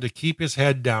counseled him to keep his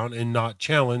head down and not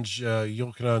challenge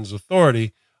Yochanan's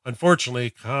authority. Unfortunately,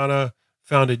 Kana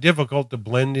found it difficult to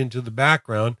blend into the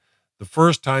background. The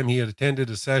first time he had attended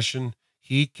a session,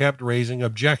 he kept raising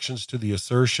objections to the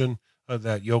assertion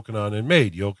that Yochanan had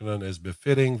made. Yochanan, as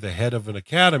befitting the head of an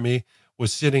academy,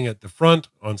 was sitting at the front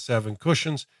on 7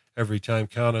 cushions. Every time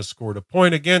Kana scored a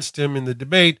point against him in the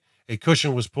debate, a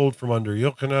cushion was pulled from under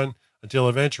Yochanan until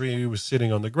eventually he was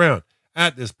sitting on the ground.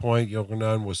 At this point,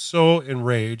 Yochanan was so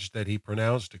enraged that he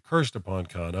pronounced a curse upon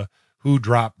Kana, who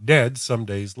dropped dead some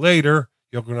days later.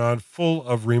 Yochanan, full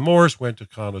of remorse, went to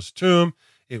Kana's tomb.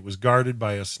 It was guarded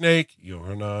by a snake.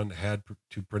 Yochanan had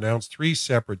to pronounce 3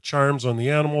 separate charms on the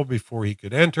animal before he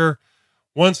could enter.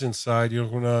 Once inside,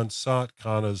 Yochanan sought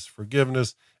Kana's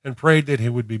forgiveness and prayed that he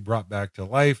would be brought back to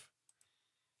life.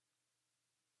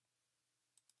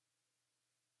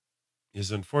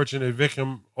 His unfortunate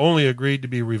victim only agreed to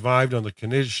be revived on the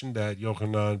condition that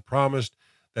Yochanan promised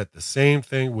that the same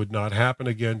thing would not happen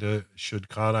again should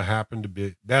Kana happen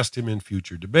to best him in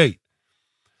future debate.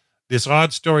 This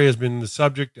odd story has been the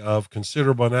subject of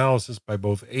considerable analysis by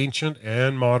both ancient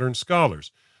and modern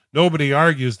scholars. Nobody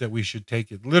argues that we should take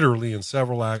it literally, and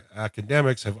several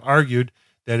academics have argued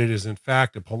that it is in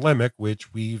fact a polemic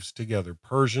which weaves together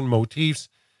Persian motifs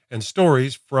and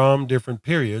stories from different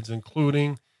periods,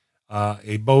 including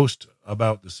a boast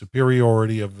about the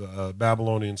superiority of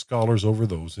Babylonian scholars over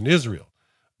those in Israel.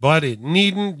 But it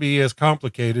needn't be as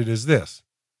complicated as this.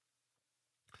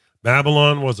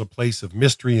 Babylon was a place of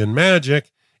mystery and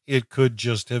magic. It could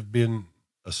just have been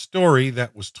a story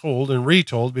that was told and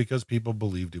retold because people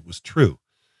believed it was true.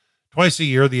 Twice a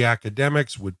year, the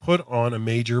academics would put on a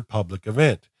major public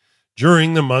event.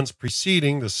 During the months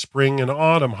preceding the spring and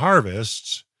autumn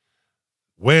harvests,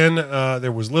 when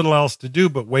there was little else to do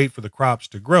but wait for the crops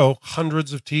to grow,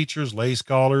 hundreds of teachers, lay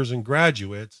scholars, and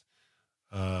graduates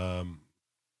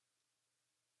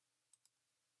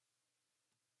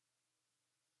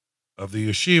of the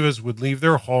yeshivas would leave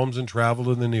their homes and travel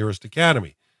to the nearest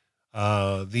academy.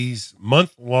 These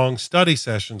month-long study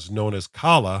sessions, known as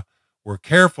Kala, were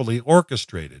carefully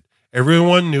orchestrated.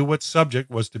 Everyone knew what subject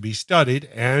was to be studied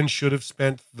and should have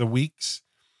spent the weeks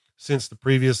since the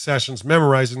previous sessions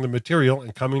memorizing the material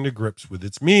and coming to grips with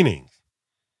its meaning.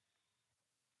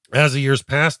 As the years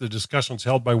passed, the discussions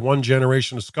held by one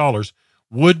generation of scholars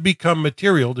would become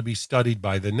material to be studied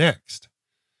by the next.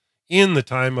 In the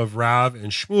time of Rav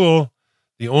and Shmuel,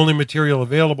 the only material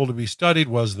available to be studied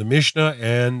was the Mishnah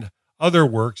and other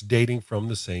works dating from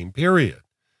the same period.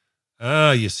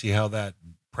 You see how that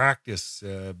practice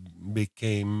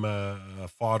became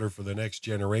fodder for the next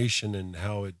generation and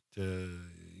how it,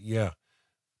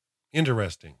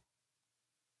 interesting.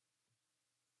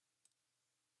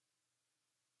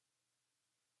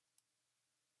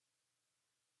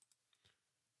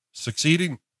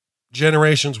 Succeeding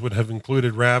generations would have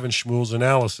included Rav and Shmuel's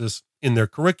analysis in their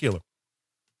curriculum,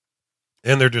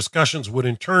 and their discussions would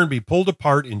in turn be pulled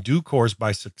apart in due course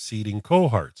by succeeding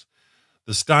cohorts.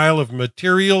 The style of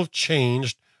material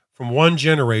changed from one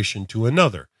generation to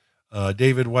another.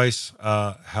 David Weiss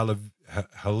Halivni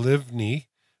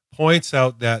points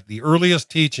out that the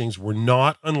earliest teachings were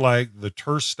not unlike the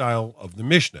terse style of the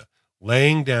Mishnah,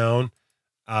 laying down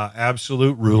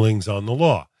absolute rulings on the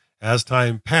law. As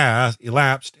time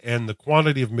elapsed and the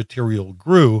quantity of material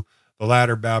grew, the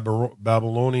latter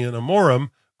Babylonian Amorim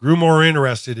grew more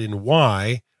interested in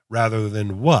why rather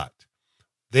than what.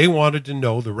 They wanted to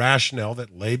know the rationale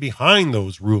that lay behind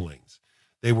those rulings.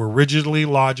 They were rigidly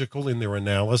logical in their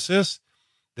analysis.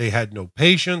 They had no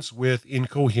patience with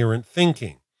incoherent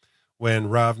thinking. When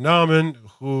Rav Naaman,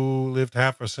 who lived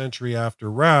half a century after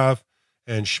Rav,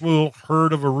 and Shmuel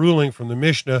heard of a ruling from the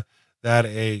Mishnah that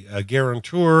a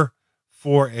guarantor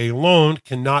for a loan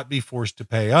cannot be forced to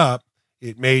pay up,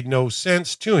 it made no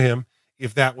sense to him.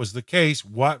 If that was the case,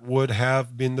 what would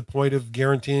have been the point of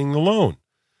guaranteeing the loan?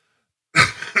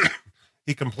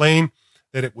 He complained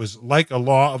that it was like a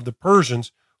law of the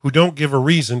Persians who don't give a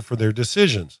reason for their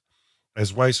decisions.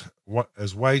 As Weiss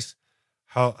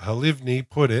Halivni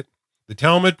put it, the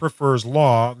Talmud prefers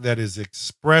law that is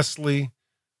expressly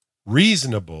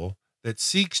reasonable, that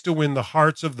seeks to win the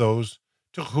hearts of those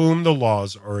to whom the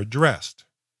laws are addressed.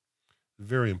 A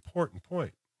very important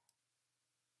point.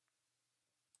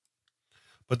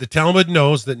 But the Talmud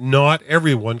knows that not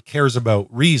everyone cares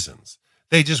about reasons.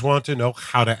 They just want to know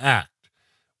how to act.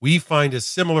 We find a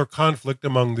similar conflict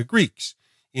among the Greeks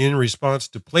in response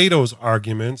to Plato's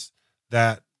arguments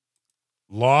that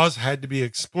laws had to be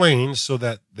explained so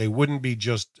that they wouldn't be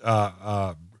just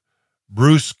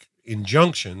brusque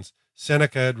injunctions.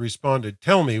 Seneca had responded,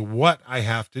 "Tell me what I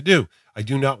have to do. I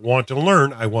do not want to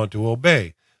learn, I want to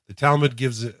obey." The Talmud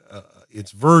gives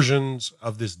its versions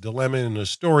of this dilemma in a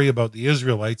story about the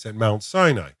Israelites at Mount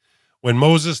Sinai. When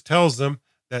Moses tells them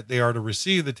that they are to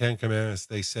receive the Ten Commandments,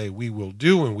 they say, "We will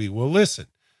do and we will listen."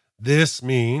 This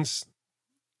means,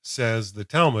 says the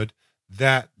Talmud,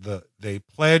 that they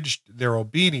pledged their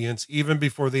obedience even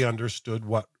before they understood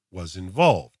what was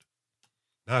involved.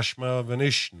 Nashma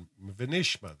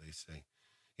v'nishma, they say.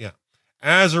 Yeah.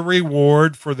 As a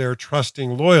reward for their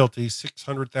trusting loyalty,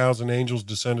 600,000 angels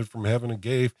descended from heaven and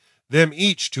gave them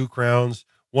each 2 crowns,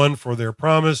 one for their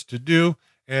promise to do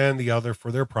and the other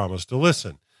for their promise to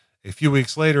listen. A few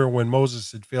weeks later, when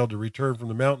Moses had failed to return from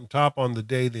the mountaintop on the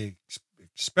day they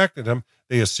expected him,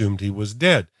 they assumed he was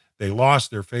dead. They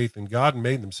lost their faith in God and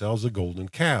made themselves a golden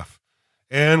calf.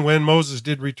 And when Moses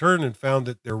did return and found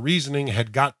that their reasoning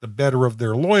had got the better of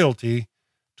their loyalty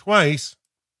twice,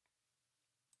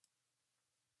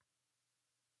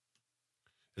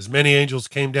 as many angels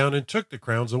came down and took the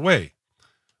crowns away.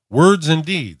 Words and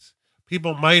deeds.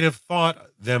 People might have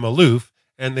thought them aloof,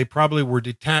 and they probably were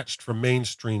detached from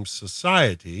mainstream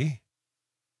society.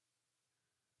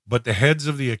 But the heads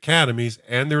of the academies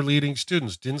and their leading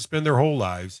students didn't spend their whole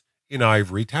lives in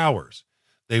ivory towers.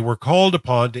 They were called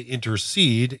upon to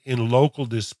intercede in local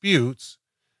disputes,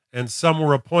 and some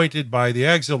were appointed by the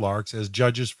exilarchs as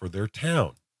judges for their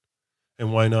town.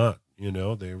 And why not?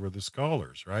 They were the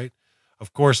scholars, right?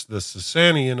 Of course, the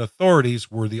Sasanian authorities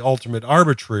were the ultimate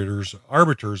arbiters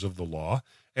of the law,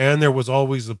 and there was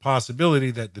always the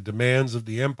possibility that the demands of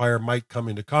the empire might come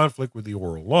into conflict with the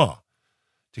oral law.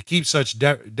 To keep such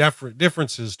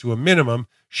differences to a minimum,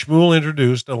 Shmuel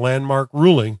introduced a landmark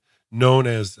ruling known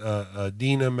as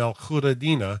Dina Melchuta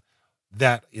Dina,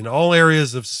 that in all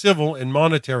areas of civil and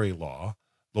monetary law,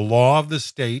 the law of the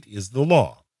state is the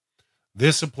law.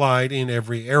 This applied in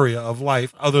every area of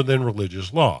life other than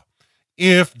religious law.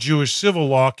 If Jewish civil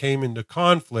law came into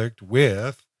conflict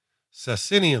with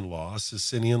Sasanian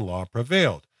law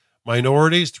prevailed.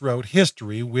 Minorities throughout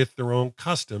history with their own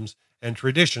customs and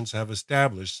traditions have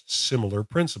established similar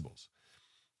principles.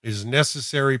 It is a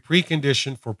necessary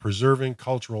precondition for preserving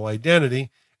cultural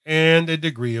identity and a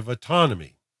degree of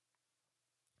autonomy.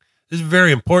 This is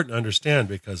very important to understand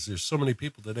because there's so many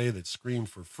people today that scream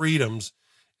for freedoms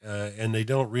and they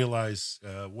don't realize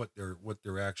what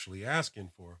they're actually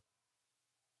asking for.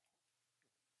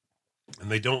 And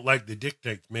they don't like the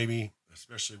dictates. Maybe,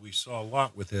 especially, we saw a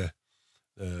lot with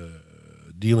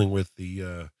dealing with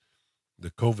the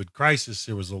COVID crisis.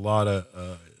 There was a lot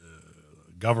of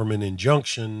government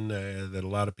injunction that a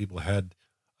lot of people had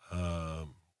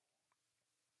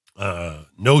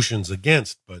notions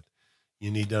against. But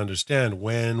you need to understand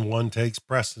when one takes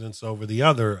precedence over the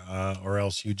other, or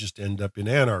else you just end up in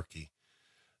anarchy.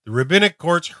 The rabbinic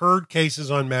courts heard cases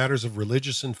on matters of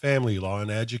religious and family law and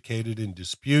adjudicated in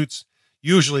disputes,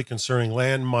 usually concerning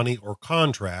land, money, or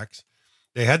contracts.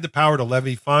 They had the power to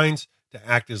levy fines, to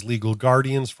act as legal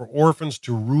guardians for orphans,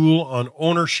 to rule on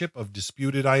ownership of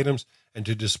disputed items, and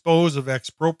to dispose of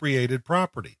expropriated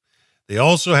property. They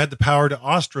also had the power to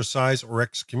ostracize or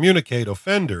excommunicate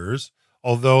offenders,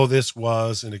 although this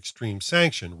was an extreme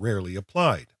sanction, rarely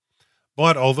applied.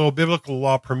 But although biblical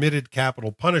law permitted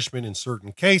capital punishment in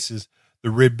certain cases,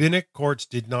 the rabbinic courts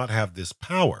did not have this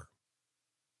power.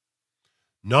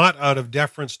 Not out of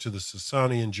deference to the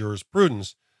Sasanian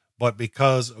jurisprudence, but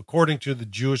because, according to the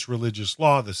Jewish religious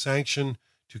law, the sanction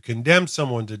to condemn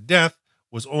someone to death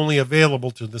was only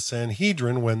available to the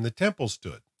Sanhedrin when the temple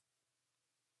stood.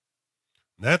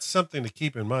 And that's something to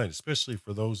keep in mind, especially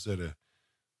for those that are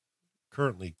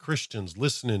currently Christians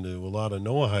listening to a lot of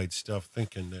Noahide stuff,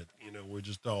 thinking that, we're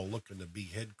just all looking to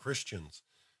behead Christians.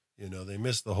 They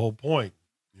miss the whole point.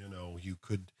 You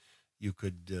could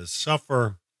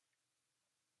suffer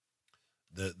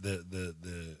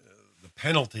the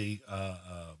penalty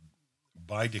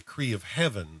by decree of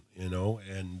heaven, and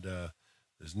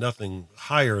there's nothing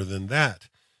higher than that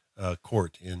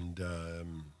court. And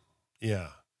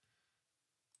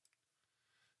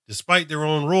despite their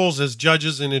own roles as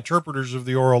judges and interpreters of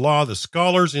the oral law, the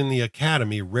scholars in the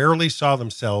academy rarely saw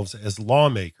themselves as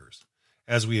lawmakers.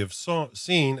 As we have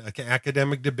seen,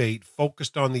 academic debate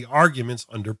focused on the arguments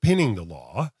underpinning the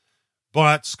law,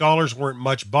 but scholars weren't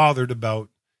much bothered about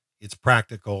its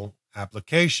practical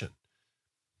application.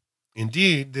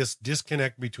 Indeed, this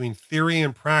disconnect between theory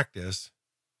and practice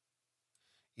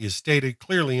is stated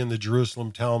clearly in the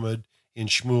Jerusalem Talmud in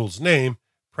Shmuel's name.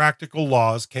 Practical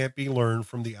laws can't be learned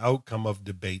from the outcome of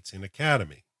debates in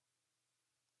academy.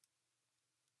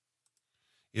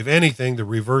 If anything, the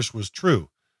reverse was true.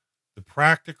 The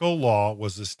practical law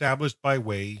was established by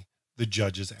way the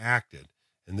judges acted.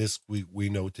 And this we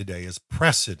know today as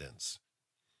precedence,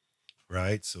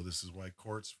 right? So this is why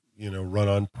courts, run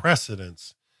on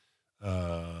precedence.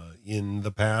 In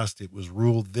the past, it was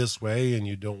ruled this way, and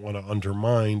you don't want to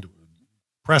undermine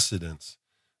precedence.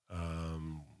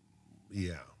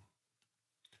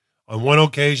 On one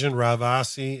occasion, Rav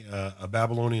Asi, a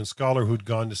Babylonian scholar who'd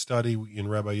gone to study in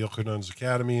Rabbi Yochanan's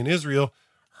academy in Israel,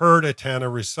 heard a Tana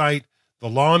recite, "The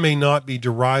law may not be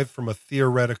derived from a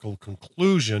theoretical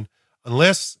conclusion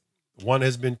unless one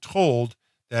has been told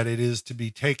that it is to be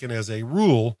taken as a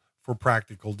rule for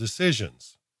practical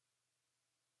decisions."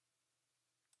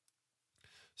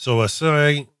 So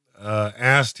Asai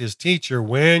asked his teacher,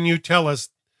 "When you tell us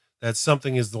that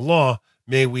something is the law,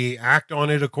 may we act on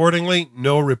it accordingly?"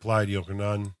 "No," replied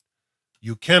Yochanan.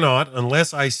 "You cannot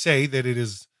unless I say that it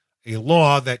is a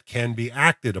law that can be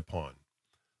acted upon."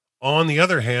 On the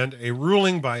other hand, a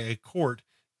ruling by a court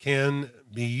can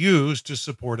be used to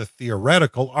support a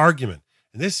theoretical argument.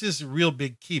 And this is a real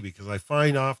big key, because I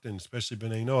find often, especially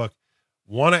B'nai Noach,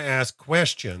 want to ask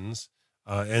questions,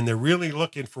 and they're really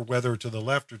looking for whether to the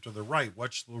left or to the right.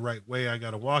 What's the right way I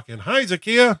got to walk in? Hi,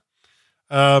 Zakiya.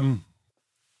 And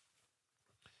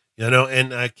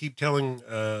I keep telling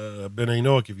B'nai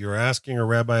Noach, if you're asking a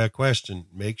rabbi a question,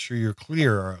 make sure you're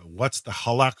clear. What's the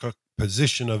halakha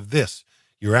position of this?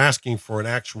 You're asking for an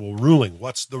actual ruling.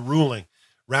 What's the ruling,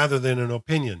 rather than an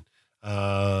opinion?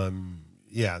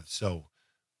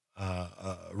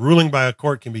 Ruling by a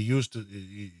court can be used to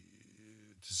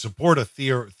support a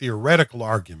theoretical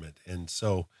argument. And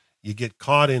so you get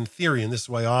caught in theory. And this is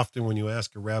why often when you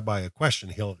ask a rabbi a question,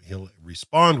 he'll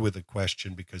respond with a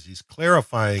question, because he's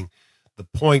clarifying the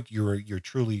point you're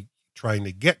truly trying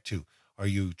to get to. Are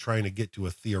you trying to get to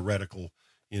a theoretical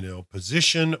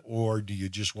position, or do you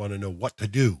just want to know what to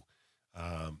do?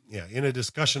 In a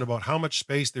discussion about how much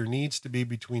space there needs to be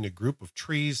between a group of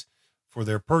trees for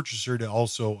their purchaser to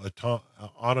also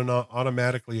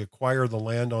automatically acquire the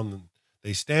land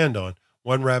they stand on,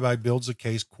 one rabbi builds a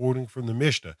case quoting from the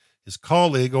Mishnah. His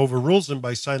colleague overrules him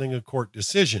by citing a court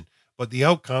decision, but the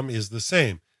outcome is the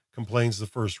same, complains the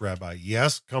first rabbi.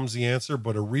 "Yes," comes the answer,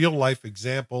 "but a real-life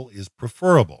example is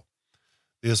preferable."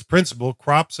 This principle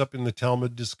crops up in the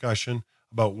Talmud discussion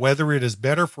about whether it is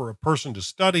better for a person to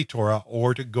study Torah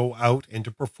or to go out and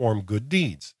to perform good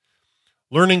deeds.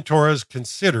 Learning Torah is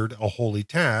considered a holy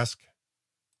task,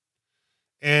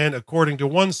 and according to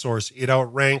one source, it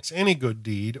outranks any good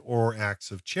deed or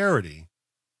acts of charity.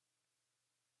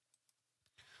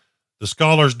 The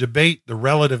scholars debate the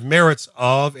relative merits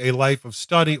of a life of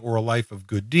study or a life of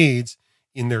good deeds.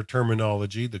 In their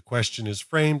terminology, the question is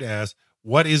framed as,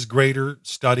 what is greater,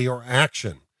 study or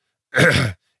action?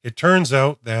 It turns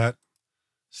out that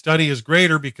study is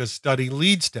greater because study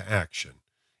leads to action.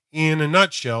 In a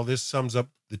nutshell, this sums up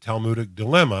the Talmudic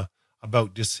dilemma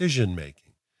about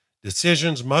decision-making.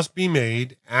 Decisions must be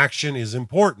made, action is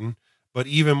important, but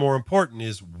even more important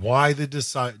is why the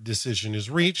decision is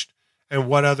reached and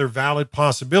what other valid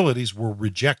possibilities were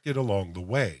rejected along the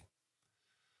way.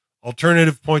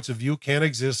 Alternative points of view can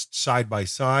exist side by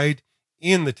side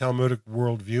in the Talmudic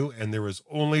worldview, and there is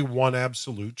only one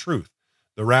absolute truth.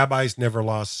 The rabbis never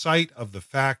lost sight of the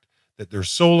fact that their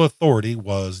sole authority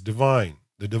was divine,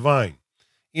 the divine.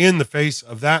 In the face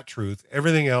of that truth,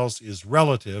 everything else is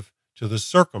relative to the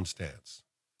circumstance.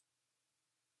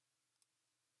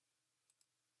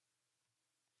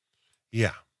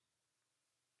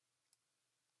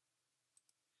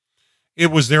 It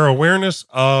was their awareness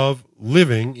of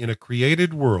living in a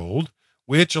created world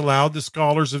which allowed the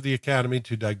scholars of the academy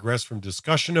to digress from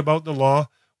discussion about the law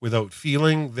without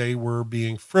feeling they were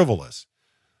being frivolous.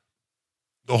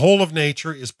 The whole of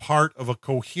nature is part of a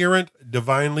coherent,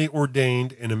 divinely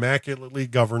ordained, and immaculately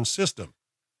governed system.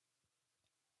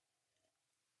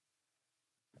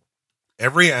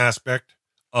 Every aspect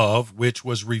of which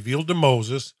was revealed to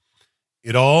Moses,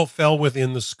 it all fell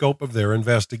within the scope of their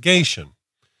investigation.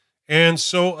 And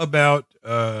so about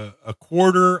a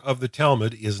quarter of the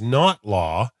Talmud is not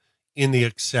law in the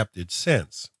accepted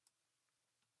sense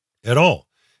at all.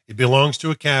 It belongs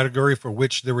to a category for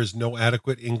which there is no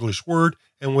adequate English word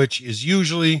and which is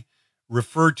usually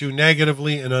referred to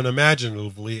negatively and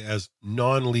unimaginatively as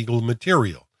non-legal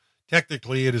material.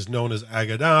 Technically, it is known as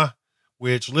Agadah,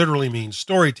 which literally means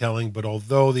storytelling, but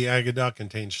although the Agadah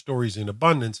contains stories in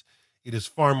abundance, it is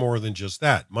far more than just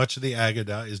that. Much of the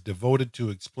Aggadah is devoted to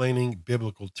explaining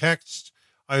biblical texts,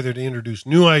 either to introduce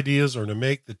new ideas or to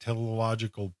make the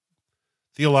theological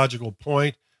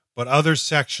point, but other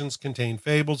sections contain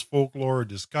fables, folklore, or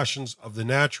discussions of the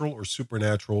natural or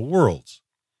supernatural worlds.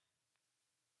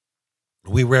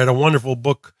 We read a wonderful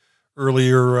book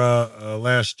earlier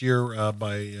last year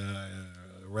by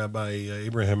Rabbi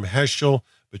Abraham Heschel,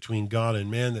 Between God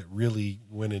and Man, that really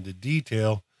went into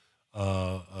detail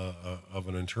of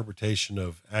an interpretation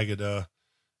of Aggadah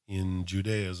in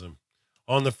Judaism.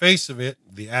 On the face of it,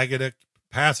 the Aggadah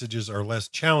passages are less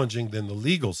challenging than the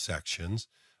legal sections,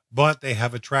 but they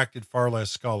have attracted far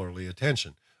less scholarly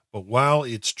attention. But while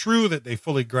it's true that they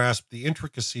fully grasp the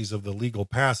intricacies of the legal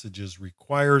passages,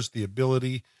 requires the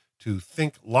ability to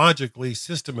think logically,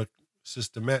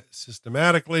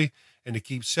 systematically, and to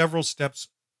keep several steps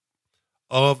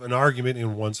of an argument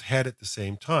in one's head at the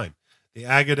same time. The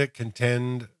Aggadah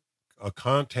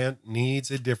content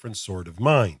needs a different sort of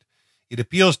mind. It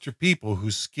appeals to people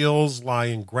whose skills lie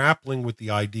in grappling with the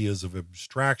ideas of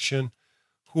abstraction,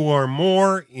 who are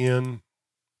more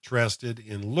interested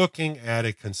in looking at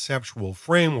a conceptual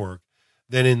framework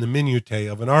than in the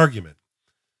minutiae of an argument.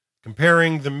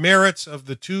 Comparing the merits of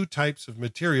the two types of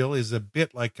material is a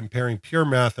bit like comparing pure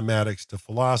mathematics to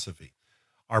philosophy.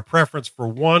 Our preference for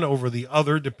one over the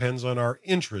other depends on our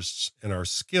interests and our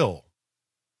skill.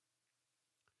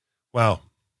 Wow.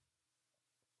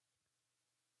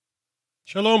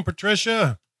 Shalom,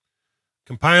 Patricia.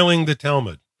 Compiling the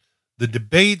Talmud. The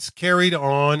debates carried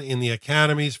on in the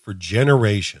academies for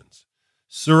generations.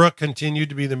 Sura continued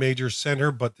to be the major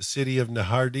center, but the city of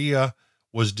Nehardea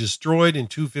was destroyed in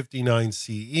 259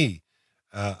 CE,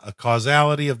 a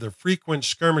causality of the frequent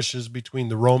skirmishes between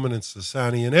the Roman and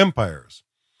Sasanian empires.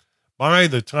 By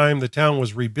the time the town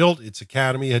was rebuilt, its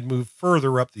academy had moved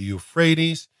further up the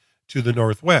Euphrates to the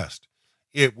northwest.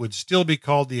 It would still be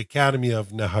called the Academy of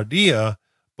Nehardea,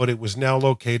 but it was now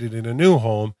located in a new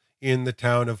home in the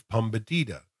town of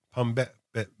Pumbedita.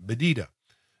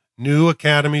 New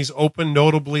academies opened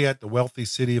notably at the wealthy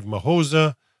city of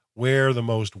Mahoza, where the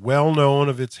most well-known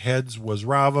of its heads was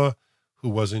Rava, who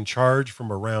was in charge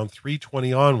from around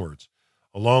 320 onwards,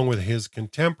 along with his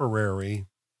contemporary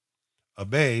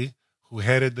Abbé, who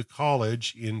headed the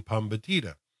college in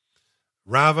Pumbedita.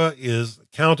 Rava is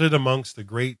counted amongst the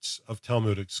greats of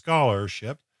Talmudic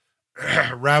scholarship.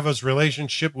 Rava's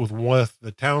relationship with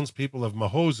the townspeople of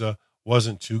Mahoza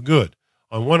wasn't too good.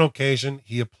 On one occasion,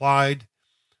 he applied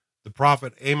the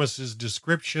prophet Amos's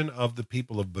description of the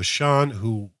people of Bashan,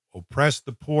 who oppressed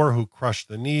the poor, who crushed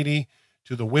the needy,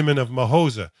 to the women of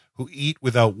Mahoza, who eat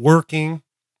without working.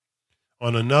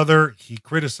 On another, he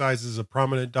criticizes a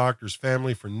prominent doctor's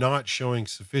family for not showing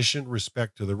sufficient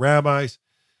respect to the rabbis.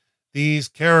 These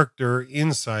character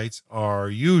insights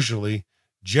are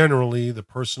generally the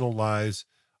personal lives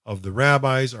of the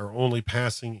rabbis are only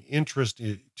passing interest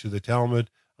to the Talmud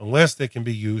unless they can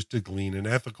be used to glean an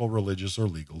ethical, religious, or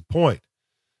legal point.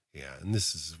 Yeah, and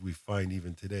this is, we find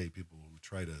even today, people who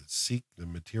try to seek the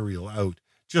material out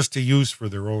just to use for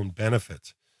their own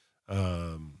benefits.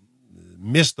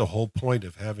 Miss the whole point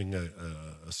of having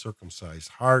a circumcised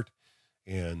heart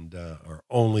and are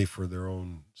only for their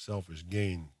own selfish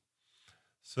gain.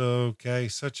 So, okay,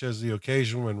 such as the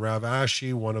occasion when Rav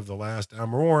Ashi, one of the last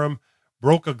Amorim,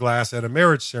 broke a glass at a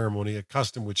marriage ceremony, a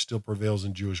custom which still prevails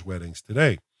in Jewish weddings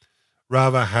today.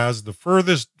 Rava has the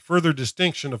further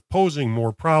distinction of posing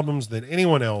more problems than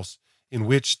anyone else, in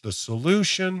which the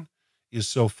solution is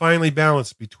so finely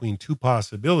balanced between two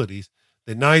possibilities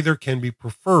that neither can be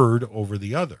preferred over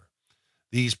the other.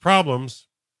 These problems,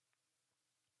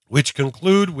 which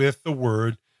conclude with the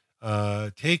word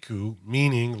teku,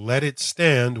 meaning let it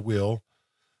stand, will,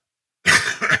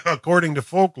 according to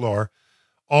folklore,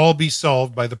 all be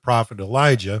solved by the prophet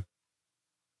Elijah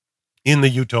in the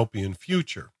utopian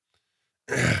future.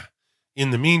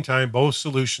 In the meantime, both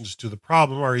solutions to the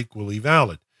problem are equally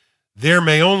valid. There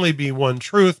may only be one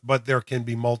truth, but there can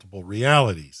be multiple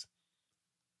realities.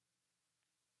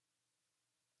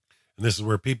 And this is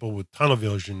where people with tunnel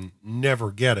vision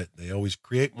never get it. They always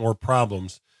create more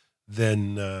problems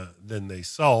than they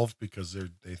solve, because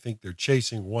they think they're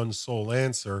chasing one sole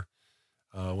answer,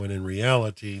 when in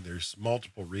reality there's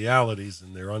multiple realities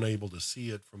and they're unable to see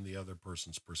it from the other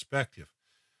person's perspective.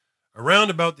 Around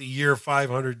about the year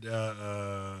 500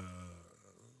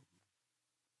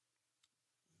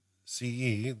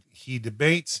 CE, the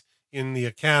debates in the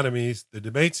academies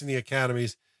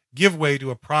give way to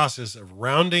a process of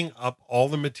rounding up all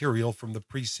the material from the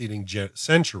preceding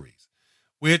centuries,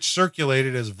 which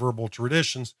circulated as verbal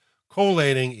traditions,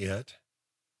 collating it,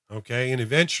 and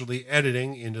eventually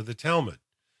editing into the Talmud.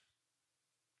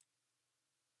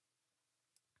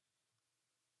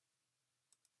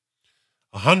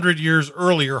 100 years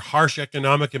earlier, harsh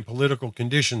economic and political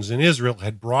conditions in Israel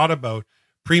had brought about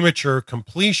premature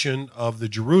completion of the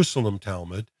Jerusalem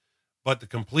Talmud, but the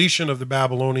completion of the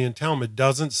Babylonian Talmud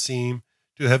doesn't seem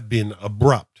to have been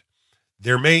abrupt.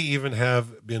 There may even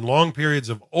have been long periods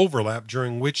of overlap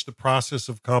during which the process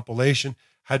of compilation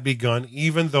had begun,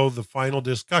 even though the final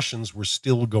discussions were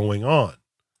still going on.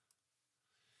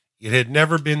 It had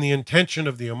never been the intention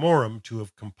of the Amorim to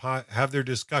have their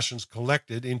discussions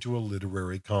collected into a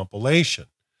literary compilation.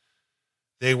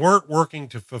 They weren't working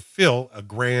to fulfill a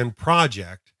grand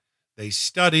project. They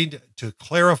studied to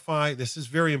clarify. This is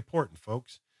very important,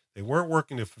 folks. They weren't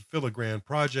working to fulfill a grand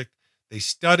project. They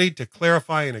studied to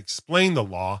clarify and explain the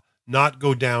law, not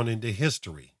go down into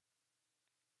history.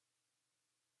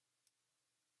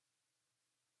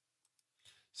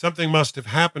 Something must have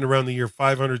happened around the year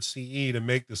 500 CE to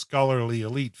make the scholarly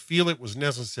elite feel it was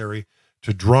necessary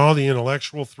to draw the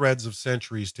intellectual threads of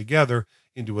centuries together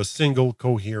into a single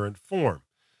coherent form.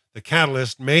 The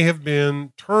catalyst may have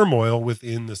been turmoil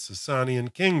within the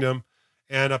Sasanian kingdom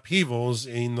and upheavals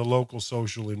in the local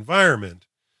social environment.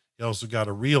 You also got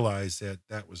to realize that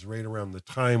that was right around the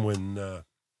time when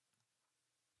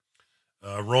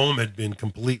Rome had been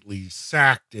completely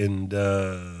sacked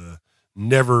and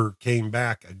never came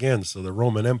back again. So the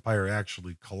Roman Empire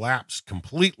actually collapsed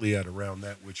completely at around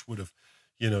that, which would have,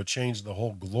 changed the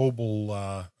whole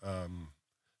global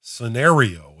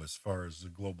scenario as far as the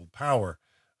global power.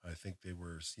 I think they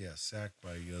were, sacked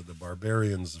by the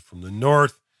barbarians from the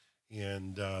north,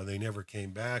 and they never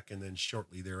came back. And then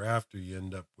shortly thereafter, you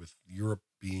end up with Europe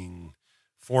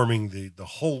forming the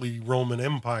Holy Roman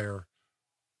Empire,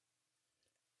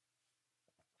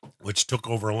 which took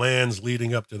over lands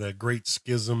leading up to that great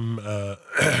schism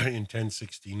in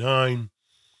 1069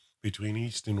 between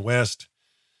East and West.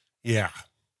 Yeah.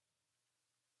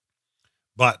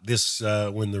 But this,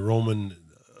 when the Roman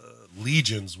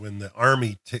legions, when the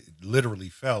army literally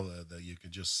fell, you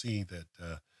could just see that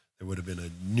there would have been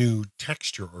a new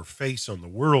texture or face on the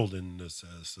world, in the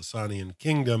Sasanian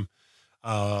kingdom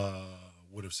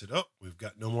would have said, oh, we've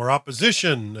got no more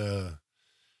opposition.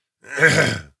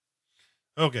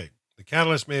 Okay, the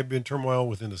catalyst may have been turmoil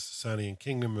within the Sasanian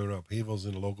kingdom and upheavals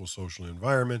in the local social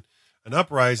environment. An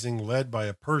uprising led by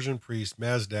a Persian priest,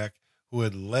 Mazdak, who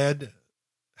had led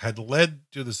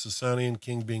to the Sasanian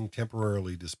king being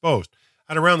temporarily disposed.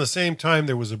 At around the same time,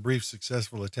 there was a brief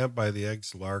successful attempt by the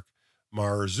exarch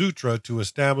Mar-Zutra to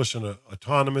establish an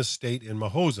autonomous state in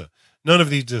Mahoza. None of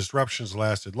these disruptions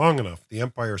lasted long enough. The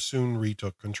empire soon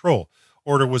retook control.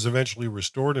 Order was eventually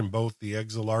restored, and both the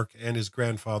exarch and his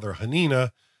grandfather Hanina,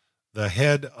 the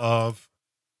head of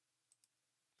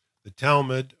the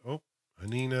Talmud,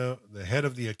 Hanina, the head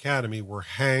of the academy, were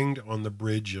hanged on the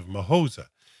bridge of Mahoza.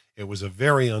 It was a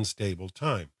very unstable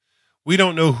time. We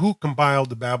don't know who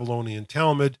compiled the Babylonian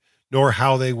Talmud, nor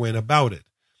how they went about it.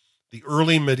 The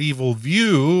early medieval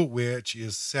view, which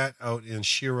is set out in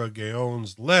Shira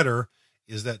Gaon's letter,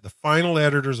 is that the final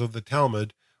editors of the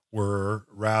Talmud were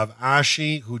Rav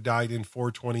Ashi, who died in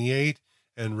 428,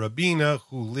 and Rabina,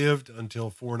 who lived until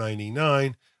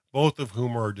 499, both of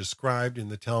whom are described in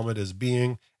the Talmud as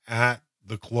being at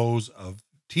the close of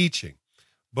teaching.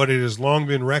 But it has long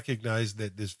been recognized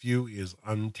that this view is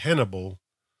untenable,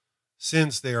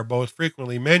 since they are both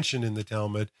frequently mentioned in the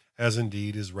Talmud, as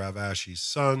indeed is Rav Ashi's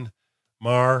son,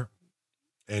 Mar,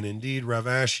 and indeed Rav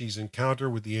Ashi's encounter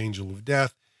with the angel of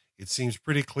death. It seems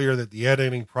pretty clear that the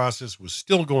editing process was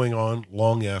still going on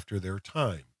long after their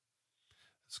time.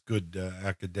 It's a good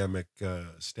academic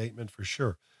statement for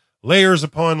sure. Layers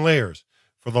upon layers.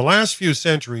 For the last few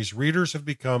centuries, readers have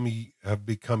become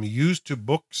used to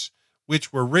books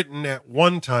which were written at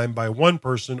one time by one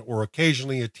person or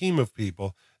occasionally a team of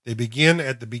people. They begin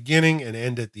at the beginning and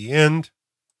end at the end.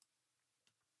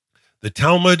 The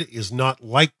Talmud is not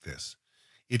like this.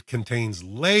 It contains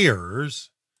layers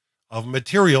of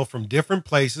material from different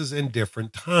places and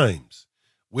different times,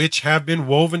 which have been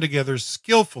woven together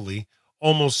skillfully,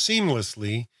 almost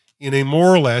seamlessly, in a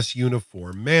more or less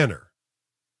uniform manner.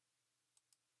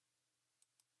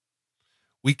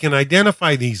 We can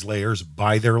identify these layers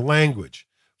by their language.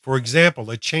 For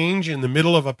example, a change in the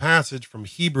middle of a passage from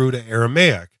Hebrew to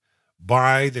Aramaic,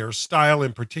 by their style,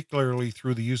 and particularly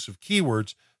through the use of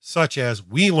keywords such as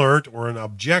 "we learnt" or an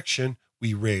objection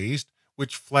we raised,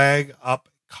 which flag up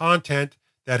content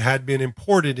that had been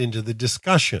imported into the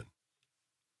discussion.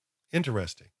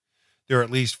 Interesting. There are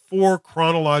at least 4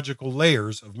 chronological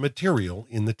layers of material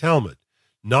in the Talmud,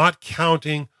 not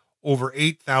counting over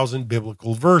 8,000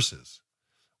 biblical verses,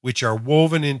 which are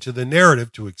woven into the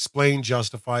narrative to explain,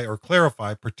 justify, or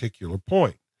clarify a particular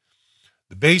point.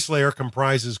 The base layer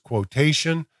comprises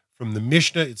quotation from the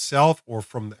Mishnah itself or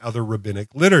from the other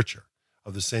rabbinic literature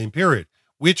of the same period,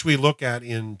 which we look at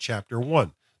in chapter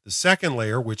 1. The second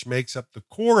layer, which makes up the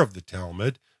core of the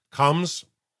Talmud, comes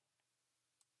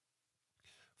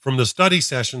from the study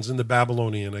sessions in the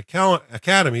Babylonian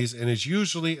academies and is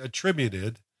usually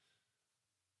attributed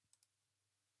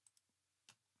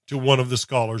to one of the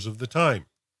scholars of the time.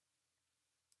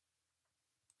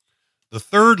 The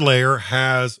third layer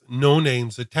has no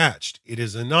names attached. It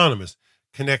is anonymous,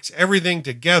 connects everything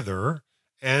together,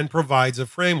 and provides a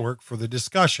framework for the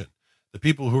discussion. The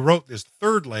people who wrote this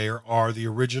third layer are the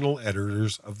original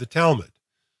editors of the Talmud.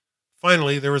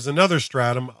 Finally, there is another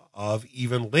stratum of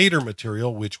even later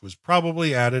material which was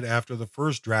probably added after the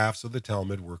first drafts of the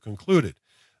Talmud were concluded.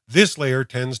 This layer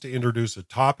tends to introduce a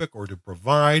topic or to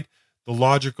provide the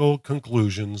logical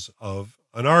conclusions of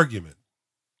an argument.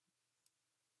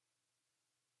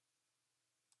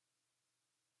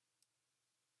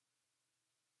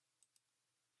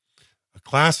 A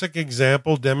classic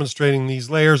example demonstrating these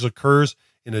layers occurs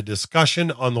in a discussion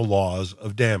on the laws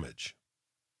of damage.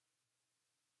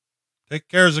 Take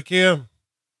care, Zakiya.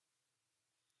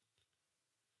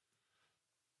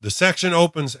 The section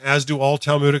opens, as do all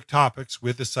Talmudic topics,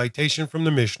 with a citation from the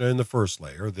Mishnah in the first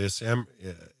layer. This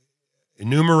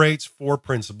enumerates 4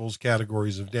 principles,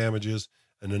 categories of damages.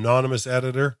 An anonymous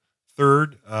editor,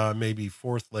 third, maybe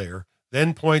fourth layer,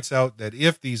 then points out that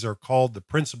if these are called the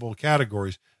principal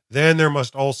categories, then there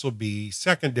must also be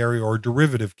secondary or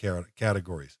derivative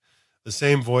categories. The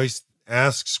same voice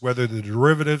asks whether the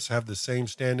derivatives have the same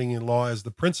standing in law as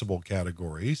the principal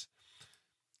categories.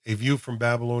 A view from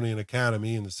Babylonian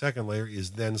Academy in the second layer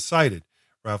is then cited.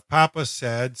 Rav Papa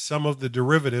said some of the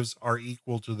derivatives are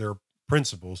equal to their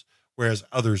principles, whereas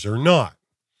others are not.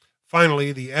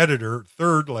 Finally, the editor,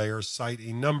 third layer, cite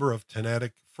a number of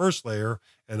Tanaitic first layer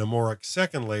and Amoraic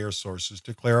second layer sources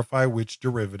to clarify which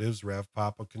derivatives Rav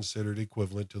Papa considered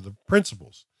equivalent to the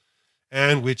principles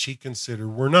and which he considered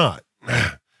were not.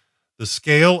 The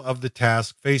scale of the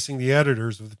task facing the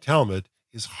editors of the Talmud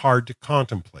is hard to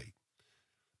contemplate.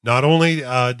 Not only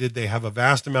did they have a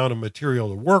vast amount of material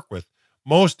to work with,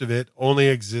 most of it only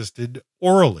existed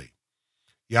orally.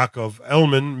 Yaakov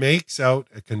Elman makes out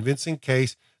a convincing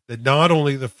case that not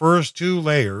only the first 2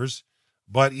 layers,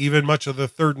 but even much of the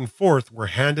third and fourth were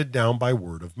handed down by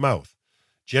word of mouth.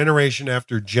 Generation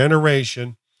after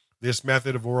generation, this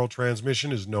method of oral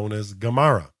transmission is known as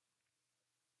Gemara.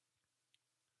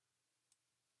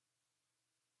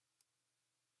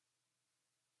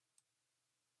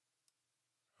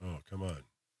 Oh, come on.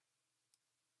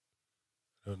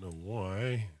 I don't know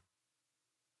why.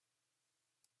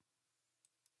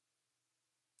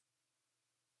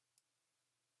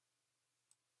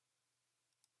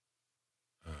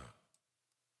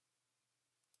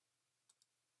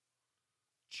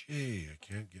 Gee, I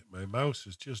can't get my mouse.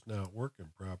 It's just not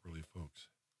working properly, folks.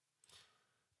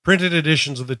 Printed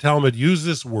editions of the Talmud use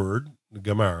this word, the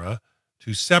Gemara,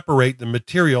 to separate the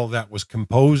material that was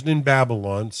composed in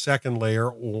Babylon, second layer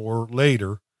or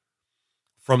later,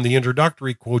 from the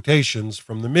introductory quotations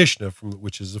from the Mishnah,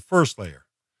 which is the first layer.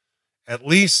 At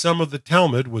least some of the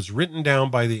Talmud was written down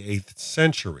by the 8th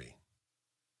century.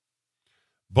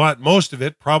 But most of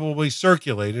it probably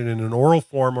circulated in an oral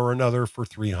form or another for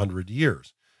 300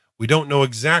 years. We don't know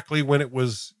exactly when it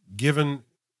was given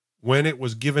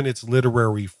its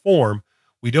literary form.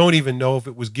 We don't even know if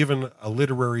it was given a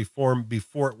literary form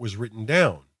before it was written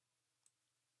down,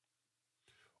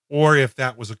 or if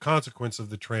that was a consequence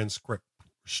of the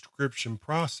transcription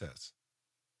process.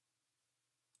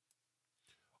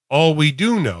 All we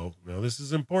do know, now this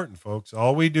is important, folks,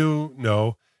 all we do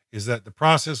know is that the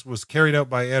process was carried out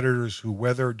by editors who,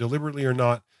 whether deliberately or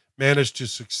not, managed to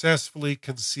successfully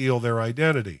conceal their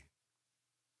identity.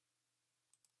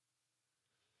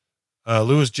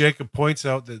 Louis Jacob points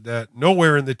out that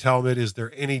nowhere in the Talmud is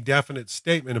there any definite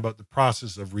statement about the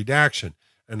process of redaction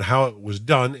and how it was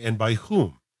done and by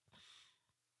whom.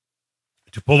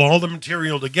 To pull all the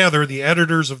material together, the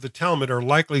editors of the Talmud are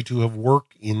likely to have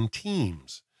worked in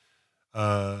teams.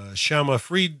 Shama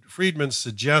Freedman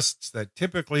suggests that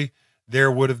typically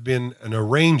there would have been an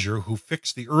arranger who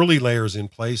fixed the early layers in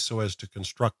place so as to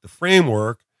construct the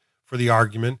framework for the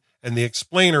argument, and the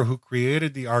explainer who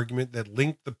created the argument that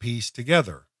linked the pieces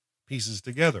together.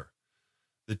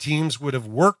 The teams would have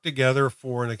worked together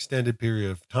for an extended period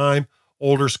of time,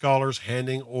 older scholars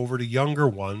handing over to younger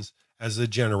ones as the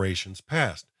generations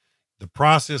passed. The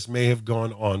process may have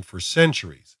gone on for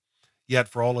centuries. Yet,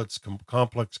 for all its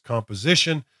complex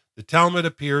composition, the Talmud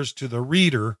appears to the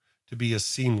reader to be a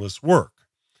seamless work.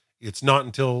 It's not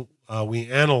until we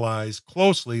analyze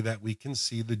closely that we can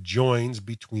see the joins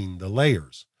between the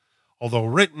layers. Although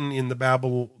written in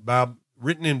Babylon,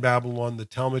 the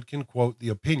Talmud can quote the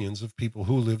opinions of people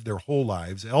who lived their whole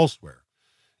lives elsewhere.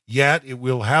 Yet it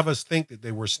will have us think that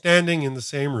they were standing in the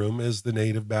same room as the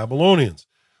native Babylonians.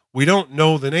 We don't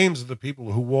know the names of the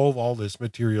people who wove all this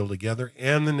material together,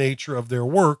 and the nature of their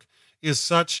work is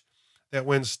such that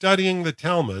when studying the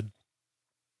Talmud,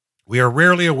 we are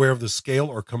rarely aware of the scale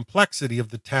or complexity of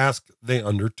the task they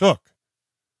undertook.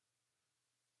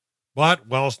 But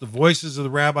whilst the voices of the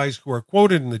rabbis who are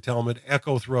quoted in the Talmud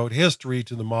echo throughout history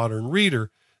to the modern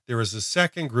reader, there is a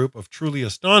second group of truly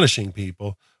astonishing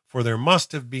people, for there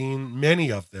must have been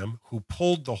many of them who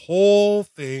pulled the whole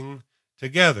thing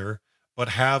together but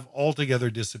have altogether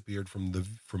disappeared from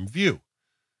view.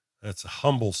 That's a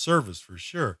humble service for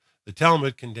sure. The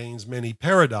Talmud contains many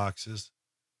paradoxes,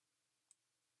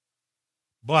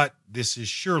 but this is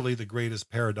surely the greatest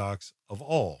paradox of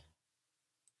all.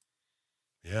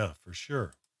 Yeah, for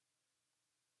sure.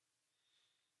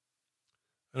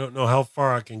 I don't know how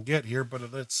far I can get here,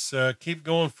 but let's keep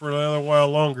going for another while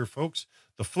longer, folks.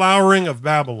 The flowering of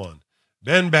Babylon.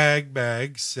 Ben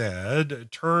Bag said,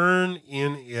 turn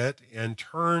in it,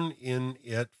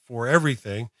 for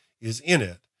everything is in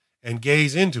it, and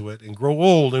gaze into it, and grow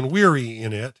old and weary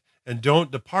in it, and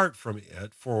don't depart from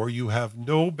it, for you have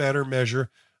no better measure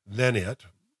than it.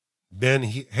 Ben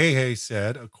Hey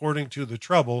said, according to the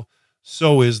trouble,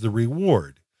 so is the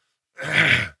reward.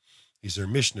 These are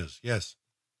Mishnahs, yes.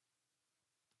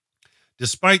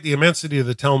 Despite the immensity of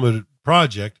the Talmud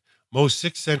project, most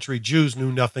 6th century Jews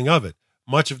knew nothing of it.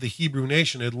 Much of the Hebrew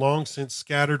nation had long since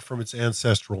scattered from its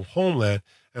ancestral homeland,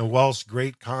 and whilst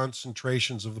great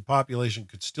concentrations of the population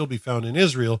could still be found in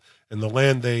Israel and the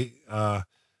land they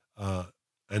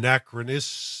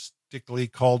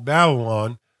anachronistically called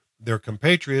Babylon, their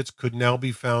compatriots could now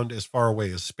be found as far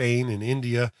away as Spain and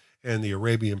India and the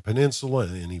Arabian Peninsula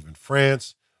and even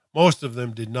France. Most of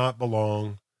them did not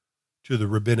belong to the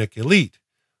rabbinic elite.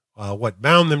 What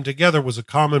bound them together was a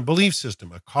common belief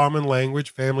system, a common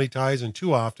language, family ties, and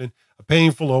too often a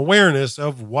painful awareness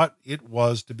of what it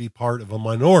was to be part of a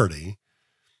minority.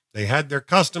 They had their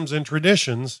customs and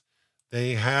traditions.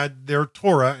 They had their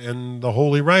Torah and the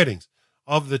holy writings.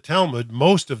 Of the Talmud,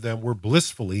 most of them were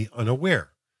blissfully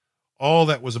unaware. All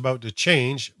that was about to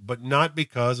change, but not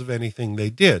because of anything they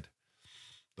did.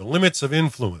 The limits of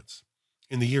influence.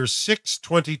 In the year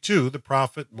 622, the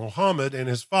prophet Muhammad and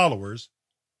his followers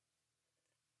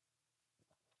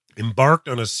embarked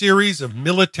on a series of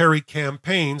military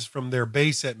campaigns from their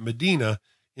base at Medina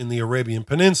in the Arabian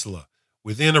Peninsula.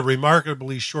 Within a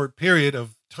remarkably short period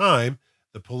of time,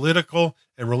 the political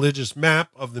and religious map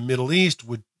of the Middle East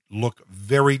would look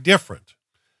very different.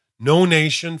 No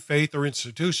nation, faith, or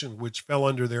institution which fell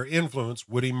under their influence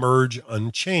would emerge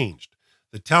unchanged.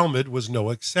 The Talmud was no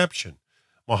exception.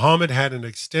 Muhammad had an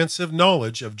extensive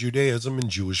knowledge of Judaism and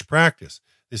Jewish practice.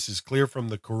 This is clear from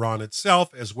the Quran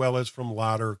itself, as well as from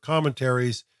later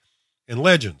commentaries and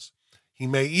legends. He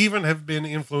may even have been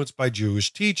influenced by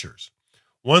Jewish teachers.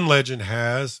 One legend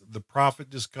has the prophet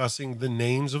discussing the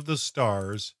names of the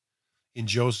stars in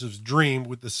Joseph's dream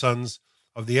with the sons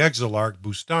of the exilarch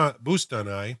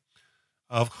Bustani,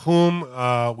 of whom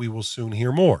we will soon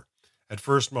hear more. At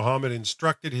first, Muhammad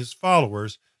instructed his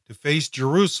followers to face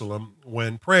Jerusalem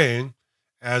when praying,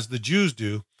 as the Jews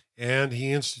do, and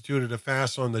he instituted a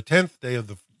fast on the 10th day of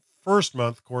the first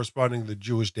month, corresponding to the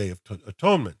Jewish Day of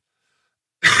Atonement.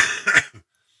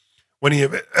 When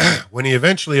he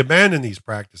eventually abandoned these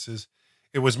practices,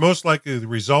 it was most likely the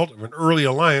result of an early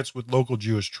alliance with local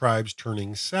Jewish tribes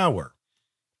turning sour.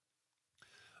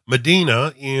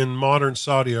 Medina, in modern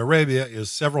Saudi Arabia,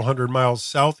 is several hundred miles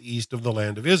southeast of the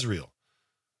land of Israel.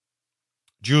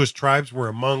 Jewish tribes were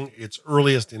among its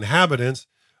earliest inhabitants.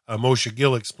 Moshe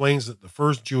Gill explains that the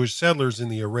first Jewish settlers in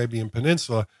the Arabian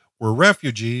Peninsula were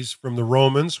refugees from the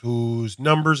Romans, whose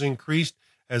numbers increased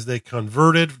as they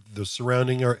converted the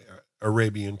surrounding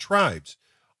Arabian tribes.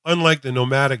 Unlike the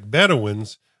nomadic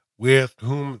Bedouins with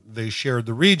whom they shared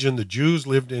the region, the Jews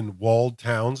lived in walled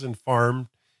towns and farmed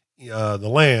the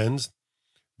lands,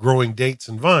 growing dates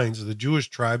and vines. The Jewish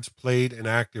tribes played an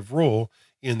active role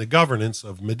in the governance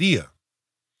of Medina.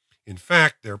 In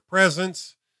fact, their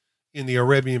presence in the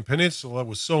Arabian Peninsula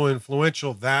was so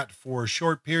influential that for a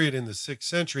short period in the 6th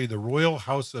century, the royal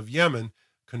house of Yemen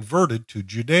converted to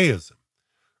Judaism.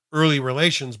 Early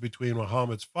relations between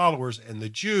Muhammad's followers and the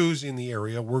Jews in the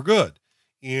area were good.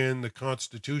 In the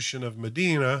Constitution of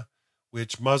Medina,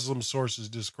 which Muslim sources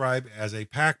describe as a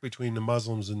pact between the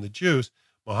Muslims and the Jews,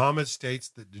 Muhammad states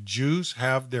that the Jews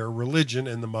have their religion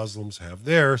and the Muslims have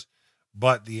theirs,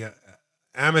 but the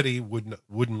amity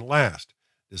wouldn't last.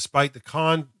 Despite the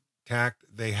contact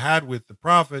they had with the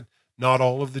Prophet, not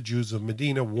all of the Jews of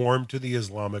Medina warmed to the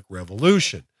Islamic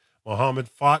Revolution. Muhammad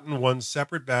fought and won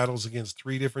separate battles against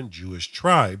 3 different Jewish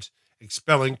tribes,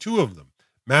 expelling 2 of them,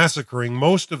 massacring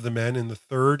most of the men in the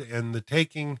third, and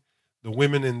taking the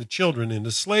women and the children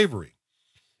into slavery.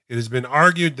 It has been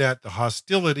argued that the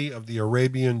hostility of the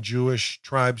Arabian Jewish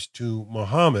tribes to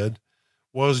Muhammad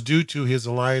was due to his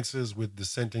alliances with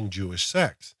dissenting Jewish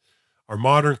sects. Our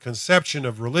modern conception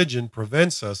of religion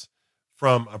prevents us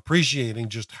from appreciating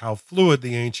just how fluid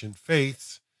the ancient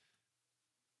faiths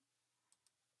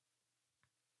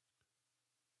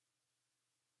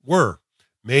were.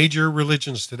 Major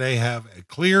religions today have a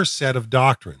clear set of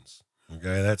doctrines.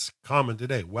 Okay, that's common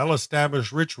today.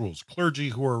 Well-established rituals, clergy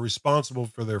who are responsible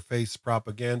for their faith's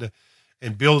propaganda,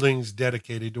 and buildings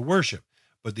dedicated to worship.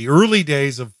 But the early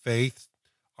days of faith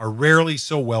are rarely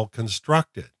so well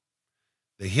constructed.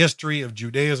 The history of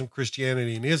Judaism,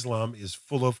 Christianity, and Islam is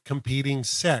full of competing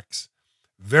sects,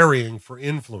 varying for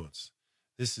influence.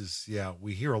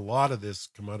 We hear a lot of this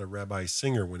come out of Rabbi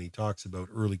Singer when he talks about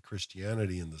early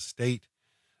Christianity and the state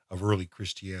of early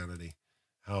Christianity.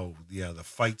 How, the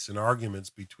fights and arguments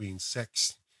between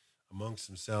sects amongst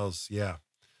themselves.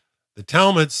 The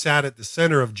Talmud sat at the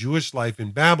center of Jewish life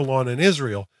in Babylon and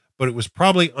Israel, but it was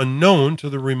probably unknown to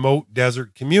the remote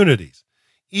desert communities.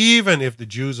 Even if the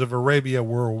Jews of Arabia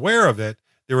were aware of it,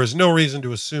 there is no reason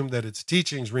to assume that its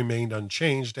teachings remained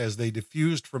unchanged as they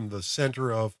diffused from the center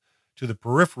to the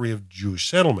periphery of Jewish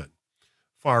settlement.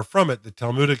 Far from it, the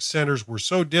Talmudic centers were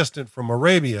so distant from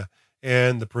Arabia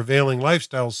and the prevailing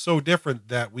lifestyle so different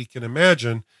that we can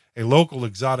imagine a local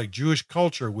exotic Jewish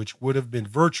culture which would have been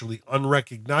virtually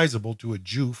unrecognizable to a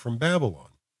Jew from Babylon.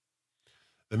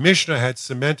 The Mishnah had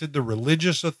cemented the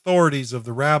religious authorities of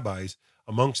the rabbis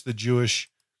amongst the Jewish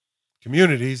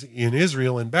communities in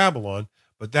Israel and Babylon,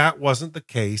 but that wasn't the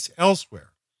case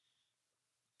elsewhere.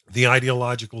 The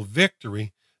ideological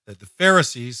victory that the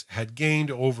Pharisees had gained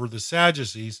over the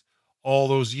Sadducees all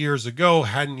those years ago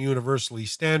hadn't universally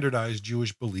standardized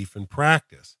Jewish belief and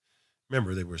practice.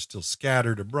 Remember, they were still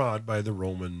scattered abroad by the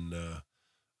Roman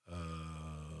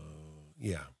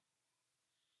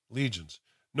legions.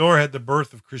 Nor had the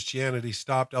birth of Christianity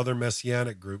stopped other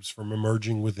messianic groups from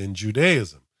emerging within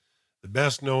Judaism, the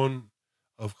best known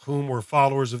of whom were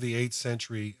followers of the 8th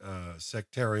century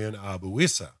sectarian Abu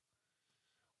Isa.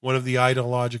 One of the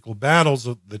ideological battles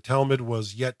the Talmud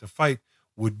was yet to fight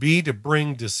would be to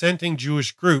bring dissenting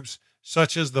Jewish groups,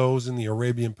 such as those in the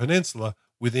Arabian Peninsula,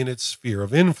 within its sphere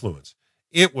of influence.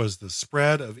 It was the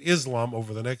spread of Islam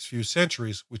over the next few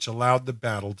centuries which allowed the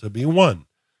battle to be won.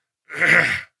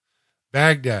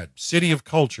 Baghdad, city of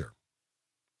culture.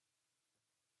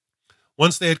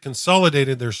 Once they had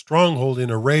consolidated their stronghold in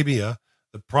Arabia,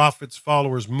 the Prophet's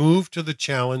followers moved to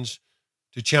challenge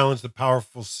the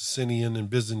powerful Sassanian and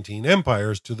Byzantine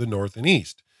empires to the north and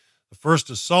east. The first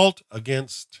assault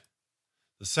against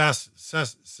the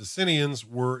Sassanians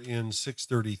were in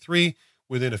 633.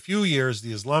 Within a few years,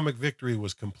 the Islamic victory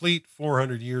was complete.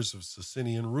 400 years of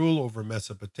Sassanian rule over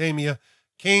Mesopotamia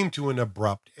came to an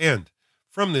abrupt end.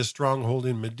 From this stronghold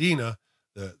in Medina,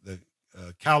 the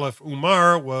Caliph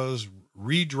Umar was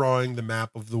redrawing the map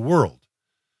of the world.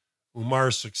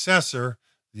 Umar's successor,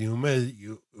 the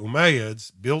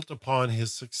Umayyads, built upon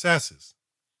his successes.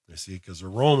 You see, because the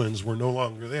Romans were no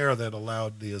longer there, that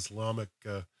allowed the Islamic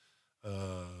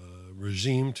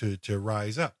regime to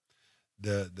rise up.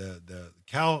 The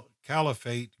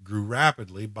caliphate grew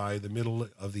rapidly by the middle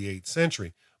of the 8th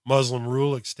century. Muslim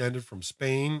rule extended from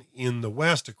Spain in the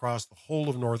west across the whole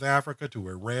of North Africa to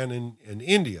Iran and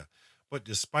India. But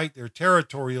despite their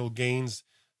territorial gains,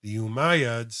 the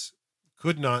Umayyads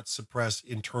could not suppress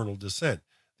internal dissent.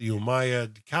 The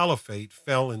Umayyad Caliphate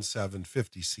fell in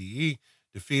 750 CE,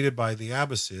 defeated by the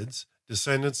Abbasids,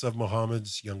 descendants of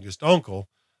Muhammad's youngest uncle,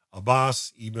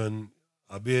 Abbas ibn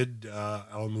Abd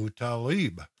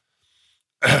al-Muttalib.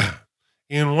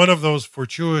 In one of those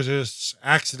fortuitous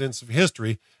accidents of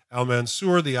history,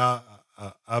 al-Mansur, the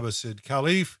Abbasid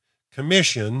Caliph,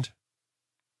 commissioned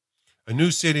a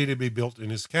new city to be built in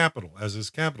his capital, as his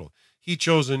capital. He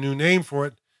chose a new name for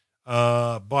it,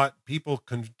 but people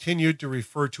continued to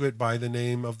refer to it by the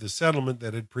name of the settlement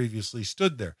that had previously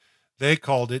stood there. They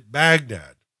called it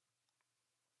Baghdad.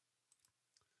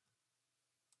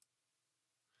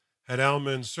 Had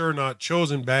al-Mansur not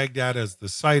chosen Baghdad as the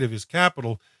site of his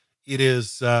capital, it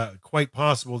is quite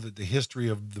possible that the history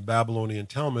of the Babylonian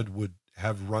Talmud would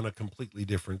have run a completely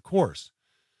different course.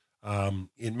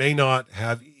 It may not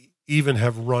even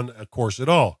have run a course at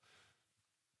all.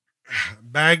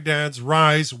 Baghdad's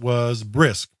rise was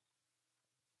brisk.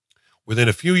 Within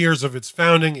a few years of its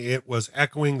founding, it was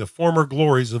echoing the former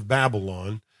glories of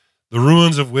Babylon. the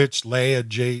ruins of which lay a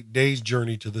day's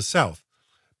journey to the south.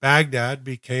 Baghdad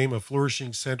became a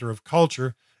flourishing center of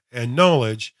culture and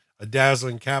knowledge, a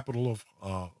dazzling capital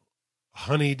of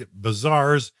honeyed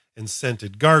bazaars and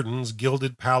scented gardens,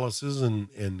 gilded palaces,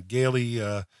 and gaily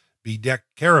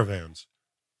bedecked caravans.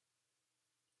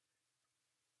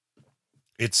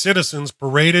 Its citizens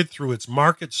paraded through its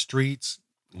market streets,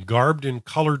 garbed in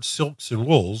colored silks and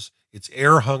wools. Its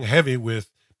air hung heavy with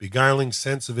beguiling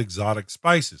scents of exotic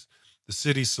spices. The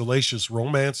city's salacious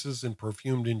romances and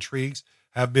perfumed intrigues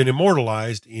have been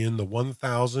immortalized in the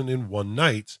 1001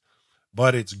 Nights,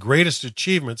 but its greatest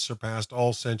achievements surpassed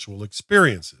all sensual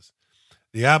experiences.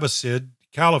 The Abbasid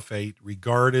Caliphate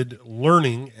regarded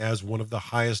learning as one of the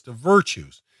highest of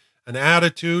virtues, an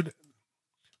attitude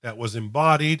that was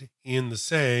embodied in the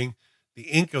saying, "The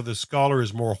ink of the scholar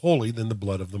is more holy than the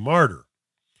blood of the martyr."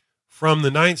 From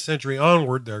the 9th century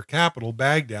onward, their capital,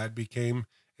 Baghdad, became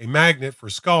a magnet for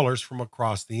scholars from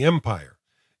across the empire.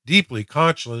 Deeply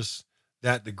conscious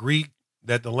that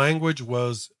the language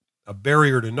was a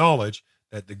barrier to knowledge,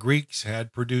 that the Greeks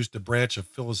had produced a branch of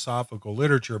philosophical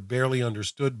literature barely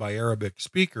understood by Arabic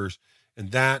speakers,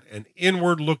 and that an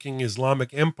inward-looking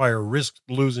Islamic empire risked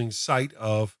losing sight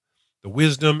of the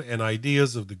wisdom and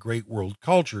ideas of the great world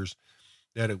cultures,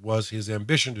 that it was his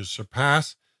ambition to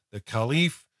surpass the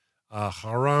Caliph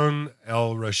Harun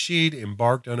al-Rashid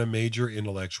embarked on a major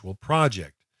intellectual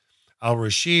project.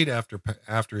 Al-Rashid,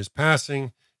 after his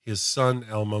passing, his son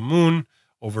Al-Mamun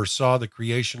oversaw the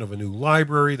creation of a new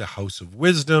library, the House of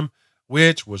Wisdom,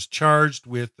 which was charged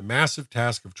with the massive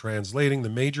task of translating the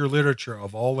major literature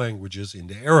of all languages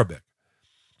into Arabic.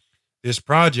 This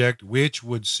project, which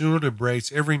would soon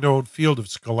embrace every known field of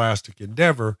scholastic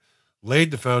endeavor,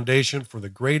 laid the foundation for the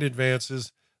great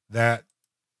advances that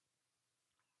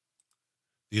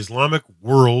the Islamic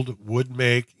world would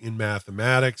make in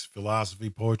mathematics, philosophy,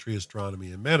 poetry,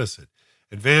 astronomy, and medicine.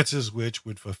 Advances which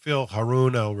would fulfill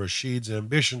Harun al-Rashid's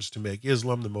ambitions to make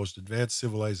Islam the most advanced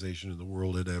civilization the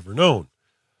world had ever known.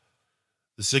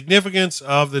 The significance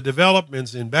of the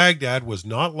developments in Baghdad was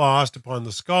not lost upon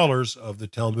the scholars of the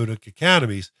Talmudic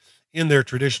academies. In their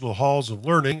traditional halls of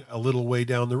learning a little way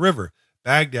down the river,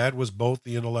 Baghdad was both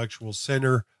the intellectual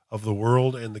center of the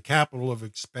world and the capital of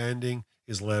expanding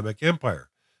Islamic empire.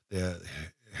 The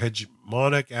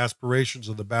hegemonic aspirations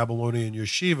of the Babylonian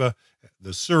yeshiva,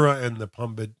 the Surah, and the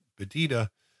Pumbedita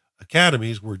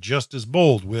academies were just as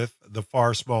bold with the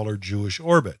far smaller Jewish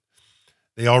orbit.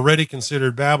 They already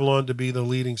considered Babylon to be the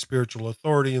leading spiritual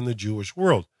authority in the Jewish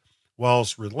world,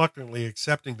 whilst reluctantly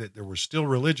accepting that there were still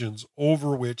religions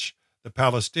over which the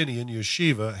Palestinian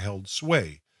yeshiva held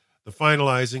sway. The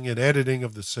finalizing and editing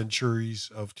of the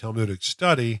centuries of Talmudic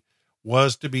study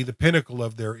was to be the pinnacle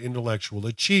of their intellectual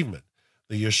achievement.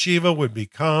 The yeshiva would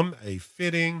become a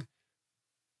fitting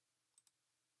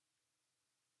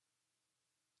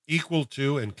equal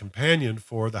to and companion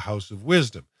for the House of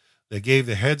Wisdom. They gave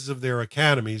the heads of their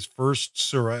academies, first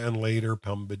Surah and later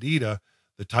Pumbedita,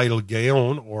 the title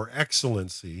Gaon, or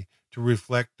Excellency, to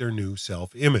reflect their new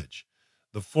self-image.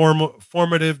 The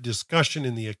formative discussion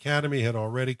in the academy had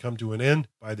already come to an end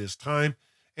by this time,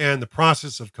 and the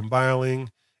process of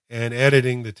compiling and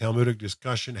editing the Talmudic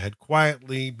discussion had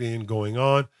quietly been going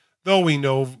on, though we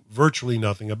know virtually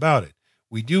nothing about it.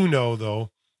 We do know,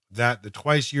 though, that the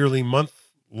twice-yearly,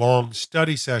 month-long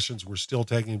study sessions were still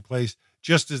taking place,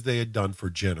 just as they had done for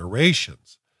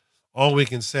generations. All we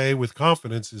can say with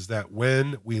confidence is that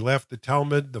when we left the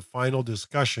Talmud, the final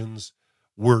discussions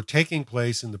were taking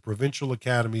place in the provincial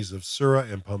academies of Surah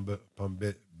and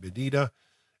Pumbedita,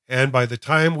 and by the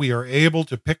time we are able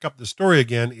to pick up the story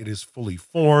again, it is fully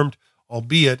formed,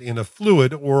 albeit in a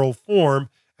fluid oral form,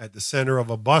 at the center of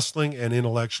a bustling and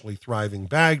intellectually thriving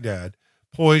Baghdad,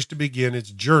 poised to begin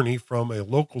its journey from a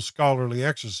local scholarly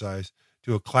exercise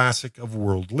to a classic of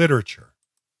world literature.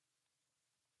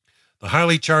 The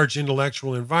highly charged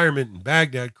intellectual environment in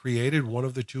Baghdad created one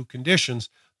of the two conditions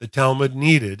the Talmud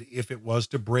needed if it was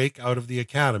to break out of the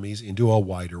academies into a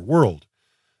wider world.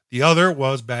 The other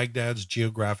was Baghdad's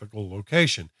geographical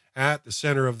location, at the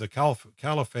center of the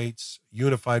Caliphate's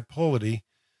unified polity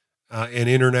and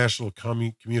international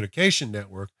communication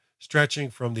network, stretching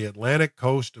from the Atlantic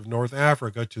coast of North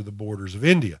Africa to the borders of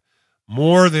India.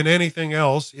 More than anything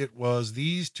else, it was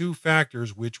these two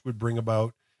factors which would bring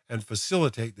about and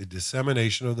facilitate the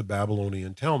dissemination of the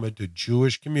Babylonian Talmud to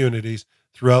Jewish communities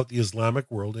throughout the Islamic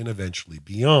world and eventually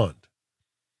beyond.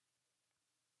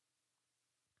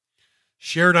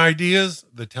 Shared ideas,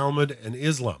 the Talmud and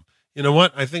Islam. You know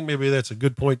what? I think maybe that's a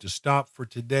good point to stop for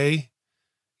today.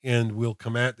 And we'll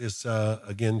come at this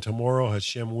again tomorrow,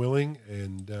 Hashem willing,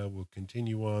 and we'll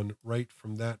continue on right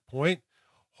from that point.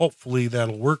 hopefully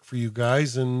that'll work for you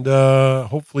guys, and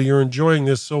hopefully you're enjoying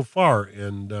this so far.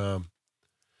 And I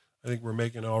think we're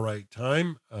making all right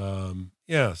time.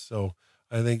 Yeah, so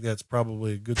I think that's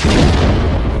probably a good thing.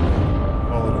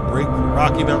 Call it a break for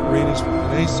Rocky Mountain Readings for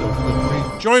today. So feel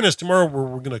free to join us tomorrow, where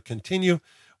we're going to continue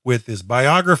with this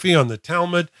biography on the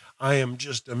Talmud. I am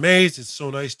just amazed. It's so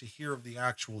nice to hear of the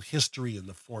actual history and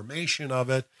the formation of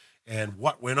it, and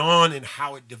what went on and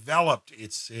how it developed.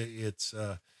 It's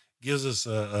gives us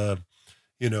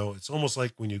it's almost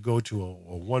like when you go to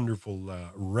a wonderful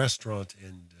restaurant,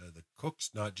 and the cook's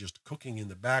not just cooking in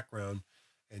the background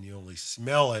and you only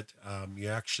smell it.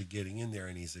 You're actually getting in there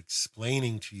and he's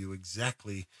explaining to you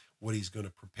exactly what he's going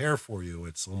to prepare for you.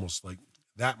 It's almost like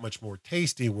that much more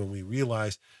tasty when we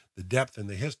realize the depth and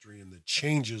the history and the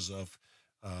changes of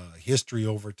history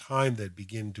over time that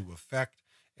begin to affect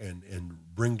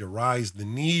and bring to rise the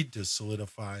need to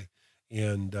solidify.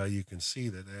 And you can see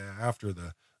that after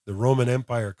the Roman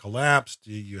Empire collapsed,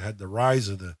 you had the rise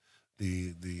of the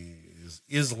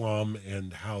Islam,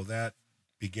 and how that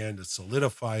began to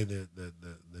solidify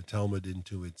the Talmud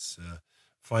into its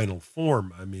final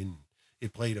form. I mean,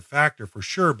 it played a factor for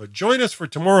sure. But join us for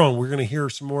tomorrow, and we're going to hear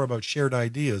some more about shared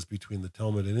ideas between the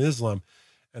Talmud and Islam.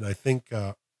 And I think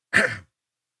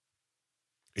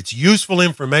it's useful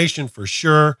information for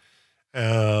sure.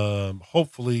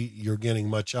 Hopefully you're getting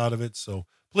much out of it. So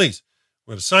please,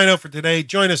 we're going to sign out for today.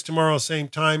 Join us tomorrow, same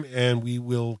time, and we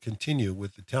will continue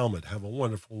with the Talmud. Have a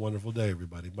wonderful, wonderful day,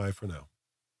 everybody. Bye for now.